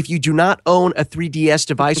if you do not own a 3DS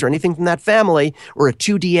device or anything from that family, or a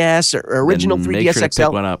 2DS or original 3DS XL,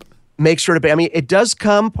 pick one up. Make sure to pay. I mean, it does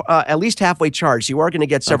come at least halfway charged. So you are going to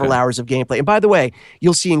get several hours of gameplay. And by the way,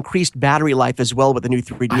 you'll see increased battery life as well with the new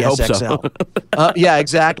 3DS XL. Yeah,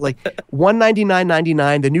 exactly.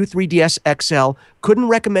 $199.99. The new 3DS XL. Couldn't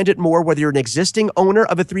recommend it more, whether you're an existing owner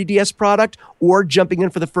of a 3DS product or jumping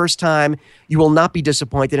in for the first time. You will not be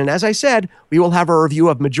disappointed. And as I said, we will have a review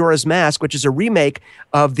of Majora's Mask, which is a remake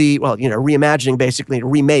of reimagining, basically, a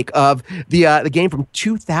remake of the game from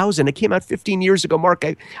 2000. It came out 15 years ago. Mark,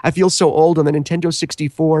 I feel so old on the Nintendo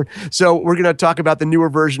 64. So we're going to talk about the newer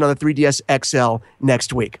version on the 3DS XL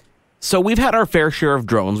next week. So we've had our fair share of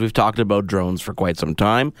drones. We've talked about drones for quite some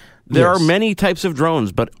time. There are many types of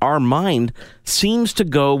drones, but our mind seems to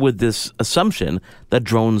go with this assumption that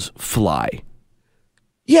drones fly.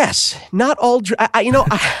 Yes, not all.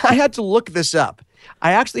 I had to look this up.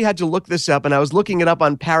 I actually had to look this up, and I was looking it up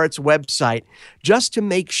on Parrot's website just to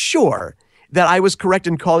make sure that I was correct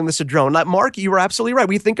in calling this a drone. Now, Mark, you were absolutely right.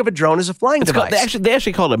 We think of a drone as a flying device. They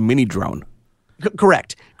actually call it a mini drone.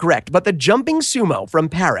 Correct. But the Jumping Sumo from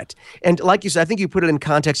Parrot, and like you said, I think you put it in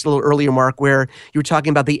context a little earlier, Mark, where you were talking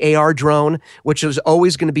about the AR drone, which is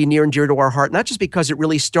always going to be near and dear to our heart, not just because it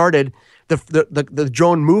really started the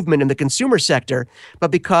drone movement in the consumer sector, but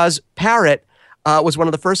because Parrot was one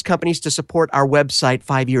of the first companies to support our website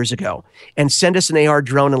 5 years ago and send us an AR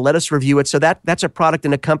drone and let us review it. So that's a product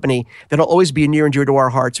and a company that'll always be near and dear to our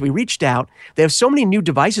hearts. We reached out. They have so many new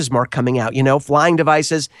devices, Mark, coming out, flying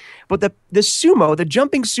devices. But the Sumo, the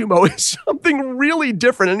Jumping Sumo, is something really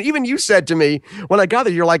different. And even you said to me when I got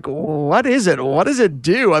there, you're like, what is it? What does it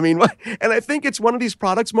do? I mean, and I think it's one of these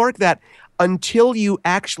products, Mark, that until you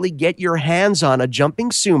actually get your hands on a Jumping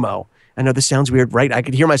Sumo, I know this sounds weird, right? I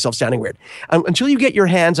could hear myself sounding weird. Until you get your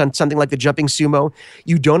hands on something like the Jumping Sumo,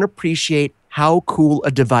 you don't appreciate how cool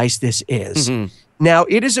a device this is. Mm-hmm. Now,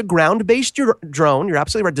 it is a ground-based drone. You're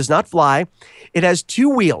absolutely right. It does not fly. It has 2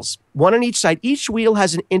 wheels, one on each side. Each wheel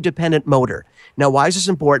has an independent motor. Now, why is this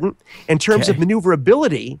important? In terms of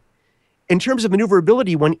maneuverability,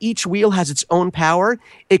 when each wheel has its own power,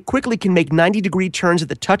 it quickly can make 90-degree turns at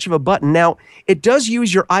the touch of a button. Now, it does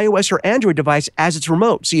use your iOS or Android device as its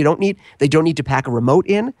remote, so they don't need to pack a remote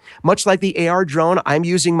in. Much like the AR drone, I'm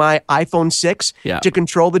using my iPhone 6 to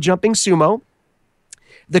control the Jumping Sumo.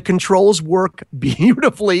 The controls work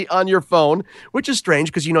beautifully on your phone, which is strange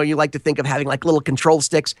because, you like to think of having like little control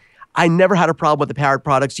sticks. I never had a problem with the Parrot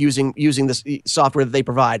products using this software that they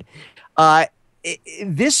provide.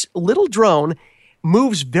 This little drone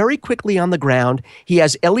moves very quickly on the ground. He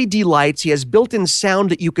has LED lights. He has built-in sound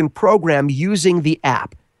that you can program using the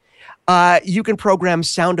app. You can program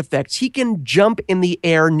sound effects. He can jump in the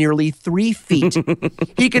air nearly 3 feet.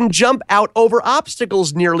 He can jump out over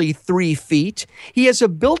obstacles nearly 3 feet. He has a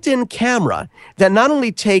built-in camera that not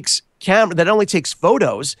only takes camera that only takes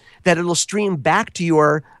photos that it'll stream back to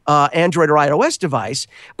your Android or iOS device,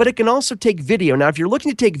 but it can also take video. Now, if you're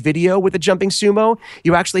looking to take video with the Jumping Sumo,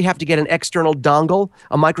 you actually have to get an external dongle,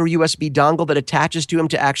 a micro USB dongle that attaches to him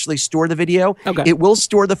to actually store the video. Okay. It will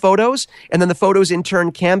store the photos, and then the photos in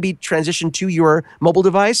turn can be transitioned to your mobile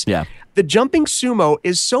device. Yeah. The Jumping Sumo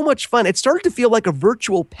is so much fun. It started to feel like a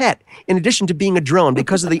virtual pet in addition to being a drone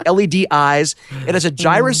because of the LED eyes. It has a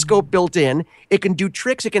gyroscope built in. It can do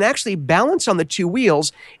tricks. It can actually balance on the two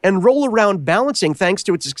wheels and roll around balancing thanks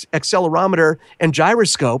to its accelerometer and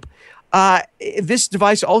gyroscope. This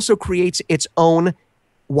device also creates its own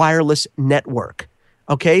wireless network.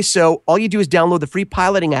 Okay, so all you do is download the free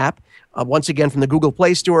piloting app, once again from the Google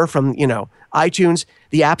Play Store, from iTunes,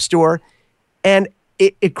 the App Store, and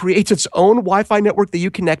it creates its own Wi-Fi network that you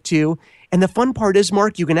connect to. And the fun part is,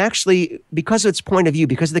 Mark, you can actually, because of its point of view,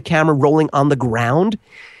 because of the camera rolling on the ground,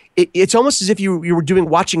 it's almost as if you were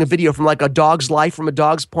watching a video from like a dog's life from a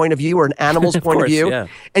dog's point of view or an animal's point of view. Yeah.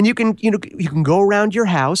 And you can go around your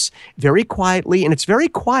house very quietly, and it's very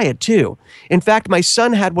quiet too. In fact, my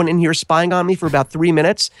son had one in here spying on me for about 3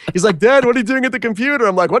 minutes. He's like, "Dad, what are you doing at the computer?"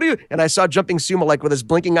 I'm like, "What are you?" And I saw Jumping Sumo like with his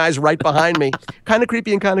blinking eyes right behind me. Kind of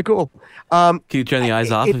creepy and kind of cool. Can you turn the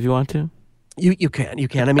eyes off if you want to? You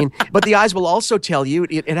can. I mean, but the eyes will also tell you,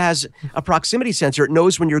 it has a proximity sensor. It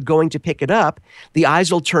knows when you're going to pick it up. The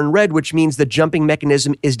eyes will turn red, which means the jumping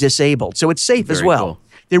mechanism is disabled. So it's safe as well. Cool.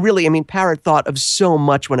 They really, Parrot thought of so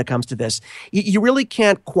much when it comes to this. You really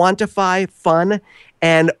can't quantify fun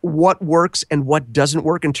and what works and what doesn't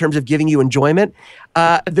work in terms of giving you enjoyment.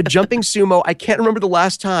 The Jumping Sumo, I can't remember the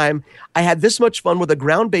last time I had this much fun with a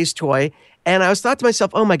ground-based toy. And I was thought to myself,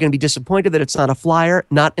 oh, am I going to be disappointed that it's not a flyer?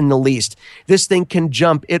 Not in the least. This thing can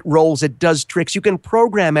jump. It rolls. It does tricks. You can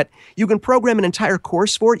program it. You can program an entire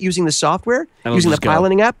course for it using the software, using the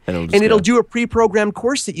piloting app, and it'll do a pre-programmed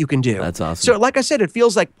course that you can do. That's awesome. So like I said, it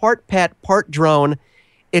feels like part pet, part drone.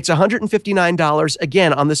 It's $159.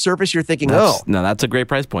 Again, on the surface, you're thinking, No, that's a great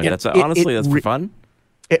price point. That's honestly, that's for fun.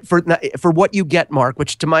 For what you get, Mark,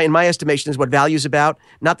 which in my estimation is what value is about,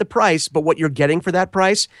 not the price, but what you're getting for that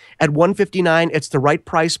price. At $159, it's the right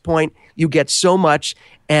price point. You get so much,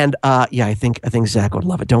 and I think Zach would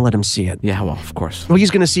love it. Don't let him see it. Yeah, well, of course. Well, he's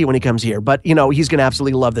going to see it when he comes here, but he's going to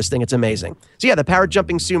absolutely love this thing. It's amazing. So yeah, the Parrot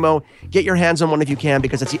Jumping Sumo. Get your hands on one if you can,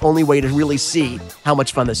 because that's the only way to really see how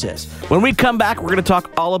much fun this is. When we come back, we're going to talk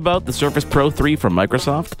all about the Surface Pro 3 from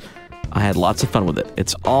Microsoft. I had lots of fun with it.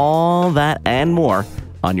 It's all that and more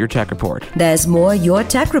on Your Tech Report. There's more Your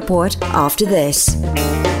Tech Report after this.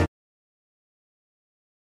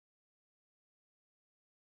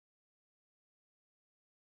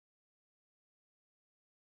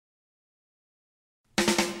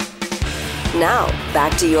 Now,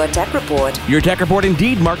 back to Your Tech Report. Your Tech Report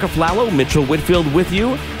indeed. Mark Aflalo, Mitchell Whitfield with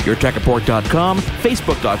you. YourTechReport.com,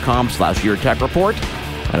 Facebook.com/YourTechReport.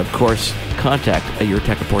 And of course, contact at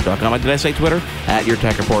YourTechReport.com. Did I say Twitter? At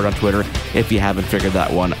YourTechReport on Twitter, if you haven't figured that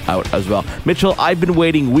one out as well. Mitchell, I've been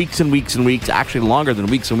waiting weeks and weeks and weeks, actually longer than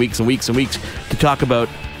weeks and weeks and weeks and weeks, to talk about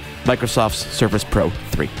Microsoft's Surface Pro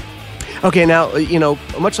 3. Okay, now,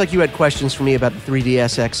 much like you had questions for me about the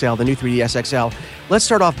 3DS XL, the new 3DS XL, let's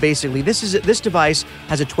start off basically. This device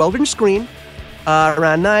has a 12-inch screen,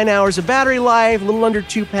 around 9 hours of battery life, a little under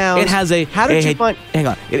 2 pounds. It has a... Hang on.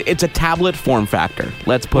 It's a tablet form factor.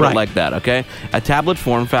 Let's put it like that, okay? A tablet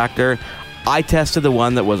form factor. I tested the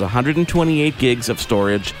one that was 128 gigs of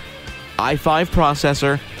storage, i5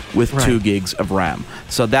 processor with 2 gigs of RAM.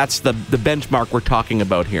 So that's the benchmark we're talking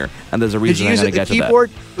about here. And there's a reason I'm going to get to that.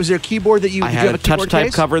 Was there a keyboard that you... I had a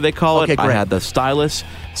touch-type cover, they call it. Great. I had the stylus.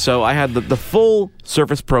 So I had the full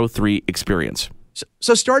Surface Pro 3 experience.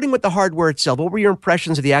 So starting with the hardware itself, what were your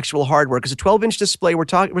impressions of the actual hardware? Because a 12-inch display, we're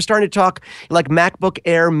starting to talk like MacBook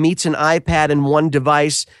Air meets an iPad in one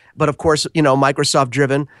device, but of course,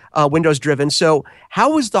 Microsoft-driven, Windows-driven. So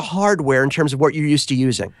how was the hardware in terms of what you're used to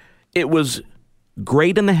using? It was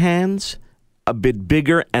great in the hands, a bit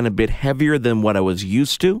bigger and a bit heavier than what I was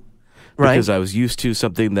used to, because I was used to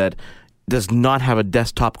something that does not have a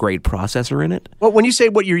desktop-grade processor in it. Well, when you say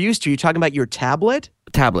what you're used to, you're talking about your tablet?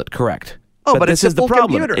 Tablet, correct. Oh, but this it's is the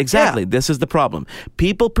problem. Computer. Exactly. Yeah. This is the problem.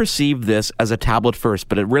 People perceive this as a tablet first,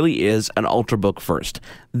 but it really is an Ultrabook first.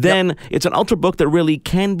 then it's an Ultrabook that really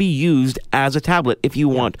can be used as a tablet if you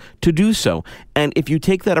want to do so. And if you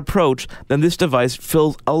take that approach, then this device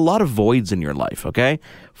fills a lot of voids in your life, okay?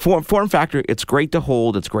 Form factor, it's great to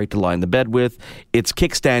hold, it's great to lie in the bed with. Its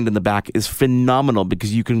kickstand in the back is phenomenal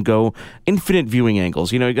because you can go infinite viewing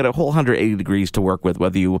angles. You know, you got a whole 180 degrees to work with,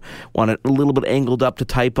 whether you want it a little bit angled up to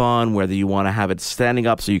type on, whether you want to have it standing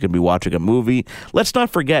up so you can be watching a movie. Let's not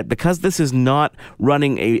forget, because this is not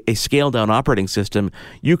running a scaled-down operating system,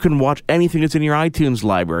 you can watch anything that's in your iTunes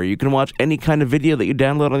library. You can watch any kind of video that you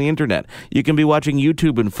download on the internet. You can be watching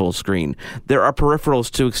YouTube in full screen. There are peripherals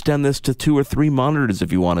to extend this to 2 or 3 monitors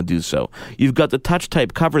if you want to do so. You've got the touch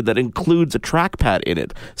type cover that includes a trackpad in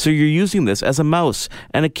it. So you're using this as a mouse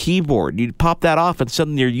and a keyboard. You pop that off and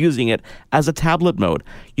suddenly you're using it as a tablet mode.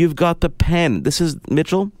 You've got the pen. This is,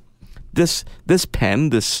 Mitchell, this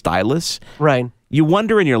pen, this stylus. Right. You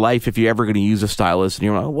wonder in your life if you're ever going to use a stylus and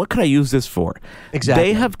you're like, what could I use this for? Exactly.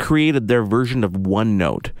 They have created their version of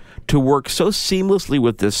OneNote to work so seamlessly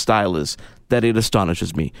with this stylus that it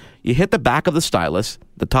astonishes me. You hit the back of the stylus,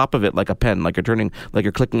 the top of it like a pen, like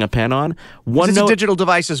you're clicking a pen on. It's a digital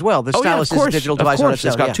device as well. The stylus is a digital device on its own.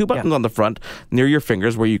 It's got 2 buttons on the front near your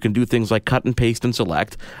fingers where you can do things like cut and paste and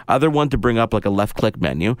select. Other one to bring up like a left click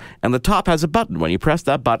menu. And the top has a button. When you press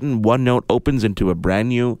that button, OneNote opens into a brand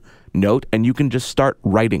new note and you can just start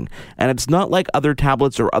writing. And it's not like other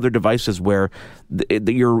tablets or other devices where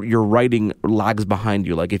your writing lags behind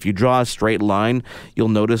you. Like if you draw a straight line, you'll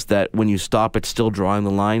notice that when you stop, it's still drawing the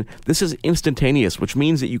line. This is instantaneous, which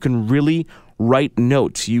means that you can really write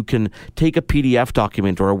notes. You can take a PDF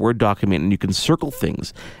document or a Word document and you can circle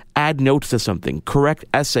things, add notes to something, correct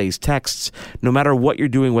essays, texts. No matter what you're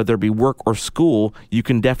doing, whether it be work or school, you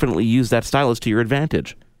can definitely use that stylus to your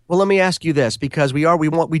advantage. Well, let me ask you this, because we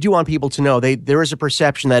do want people to know there is a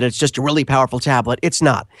perception that it's just a really powerful tablet. It's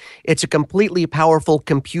not. It's a completely powerful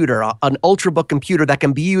computer, an Ultrabook computer that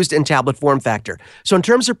can be used in tablet form factor. So in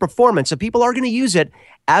terms of performance, if people are going to use it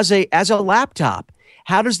as a laptop,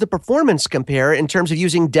 how does the performance compare in terms of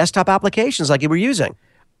using desktop applications like you were using?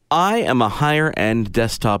 I am a higher-end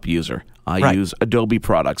desktop user. I use Adobe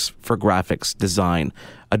products for graphics, design,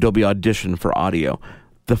 Adobe Audition for audio.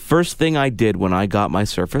 The first thing I did when I got my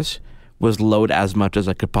Surface was load as much as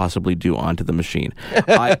I could possibly do onto the machine.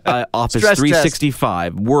 Office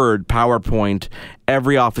 365, Word, PowerPoint,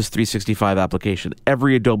 every Office 365 application,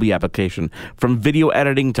 every Adobe application, from video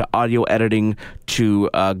editing to audio editing to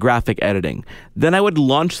graphic editing. Then I would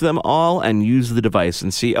launch them all and use the device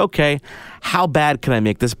and see, okay, how bad can I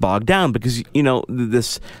make this bog down? Because, you know,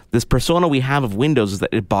 this persona we have of Windows is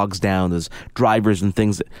that it bogs down. There's drivers and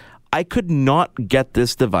things that I could not get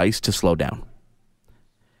this device to slow down.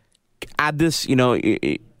 Add this, you know,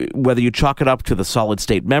 whether you chalk it up to the solid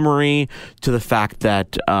state memory, to the fact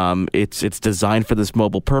that it's designed for this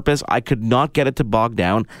mobile purpose, I could not get it to bog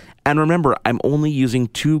down. And remember, I'm only using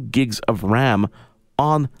 2 gigs of RAM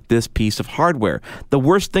on this piece of hardware. The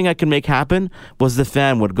worst thing I can make happen was the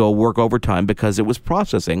fan would go work overtime because it was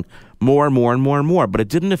processing more and more and more and more, but it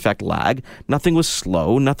didn't affect lag. Nothing was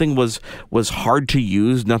slow. Nothing was hard to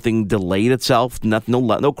use. Nothing delayed itself.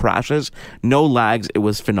 No crashes, no lags. It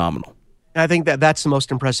was phenomenal. I think that's the most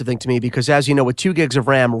impressive thing to me because, as you know, with 2 gigs of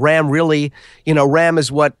RAM really, RAM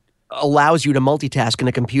is what allows you to multitask in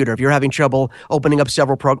a computer. If you're having trouble opening up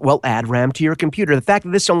several add RAM to your computer. The fact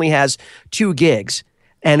that this only has 2 gigs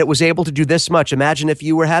and it was able to do this much. Imagine if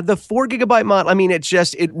you had the 4 gigabyte model. I mean, it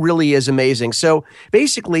really is amazing. So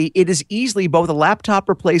basically, it is easily both a laptop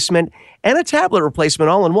replacement and a tablet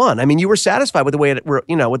replacement all in one. I mean, you were satisfied with the way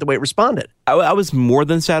it responded. I was more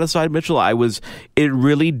than satisfied, Mitchell. It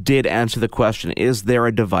really did answer the question, is there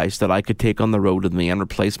a device that I could take on the road with me and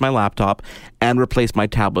replace my laptop and replace my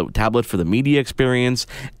tablet for the media experience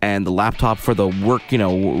and the laptop for the work,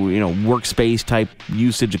 workspace type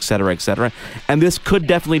usage, et cetera, et cetera. And this could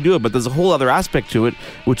definitely do it, but there's a whole other aspect to it,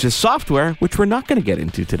 which is software, which we're not going to get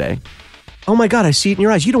into today. Oh my God, I see it in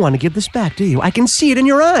your eyes. You don't want to give this back, do you? I can see it in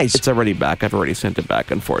your eyes. It's already back. I've already sent it back,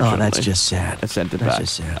 unfortunately. Oh, that's just sad. I sent it back. That's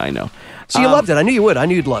just sad. I know. So you loved it. I knew you would. I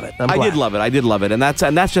knew you'd love it. I did love it. And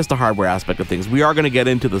that's just the hardware aspect of things. We are going to get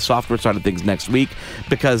into the software side of things next week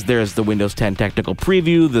because there's the Windows 10 technical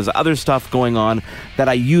preview. There's other stuff going on that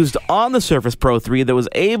I used on the Surface Pro 3 that was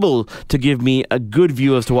able to give me a good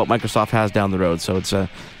view as to what Microsoft has down the road. So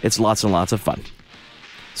it's lots and lots of fun.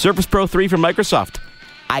 Surface Pro 3 from Microsoft.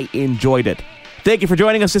 I enjoyed it. Thank you for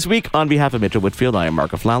joining us this week. On behalf of Mitchell Whitfield, I am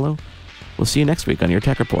Mark Aflalo. We'll see you next week on Your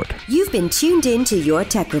Tech Report. You've been tuned in to Your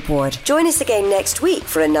Tech Report. Join us again next week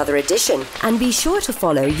for another edition. And be sure to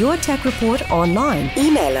follow Your Tech Report online.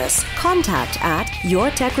 Email us,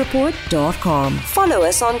 contact@yourtechreport.com. Follow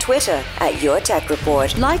us on Twitter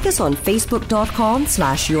 @YourTechReport. Like us on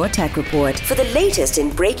Facebook.com/YourTechReport for the latest in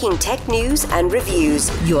breaking tech news and reviews.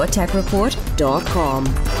 YourTechReport.com.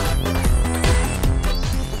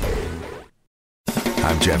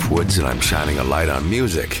 I'm Jeff Woods, and I'm shining a light on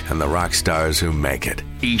music and the rock stars who make it.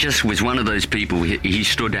 He just was one of those people. He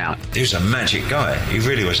stood out. He was a magic guy. He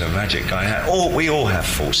really was a magic guy. We all have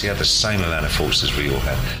faults. He had the same amount of faults as we all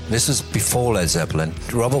had. This was before Led Zeppelin.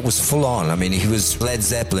 Robert was full on. I mean, he was Led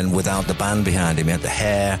Zeppelin without the band behind him. He had the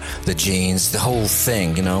hair, the jeans, the whole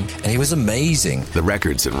thing, you know. And he was amazing. The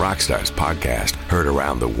Records and Rockstars podcast, heard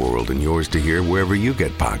around the world and yours to hear wherever you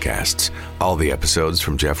get podcasts. All the episodes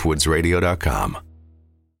from JeffWoodsRadio.com.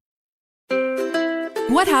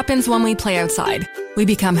 What happens when we play outside? We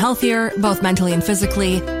become healthier, both mentally and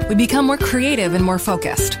physically. We become more creative and more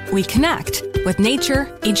focused. We connect with nature,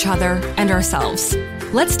 each other, and ourselves.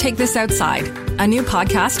 Let's Take This Outside, a new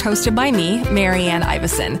podcast hosted by me, Marianne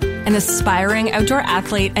Iveson, an aspiring outdoor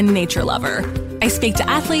athlete and nature lover. I speak to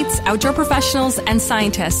athletes, outdoor professionals, and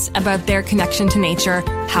scientists about their connection to nature,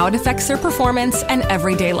 how it affects their performance, and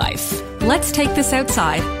everyday life. Let's Take This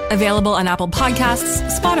Outside, available on Apple Podcasts,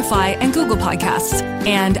 Spotify, and Google Podcasts,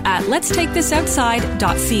 and at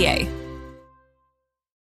letstakethisoutside.ca.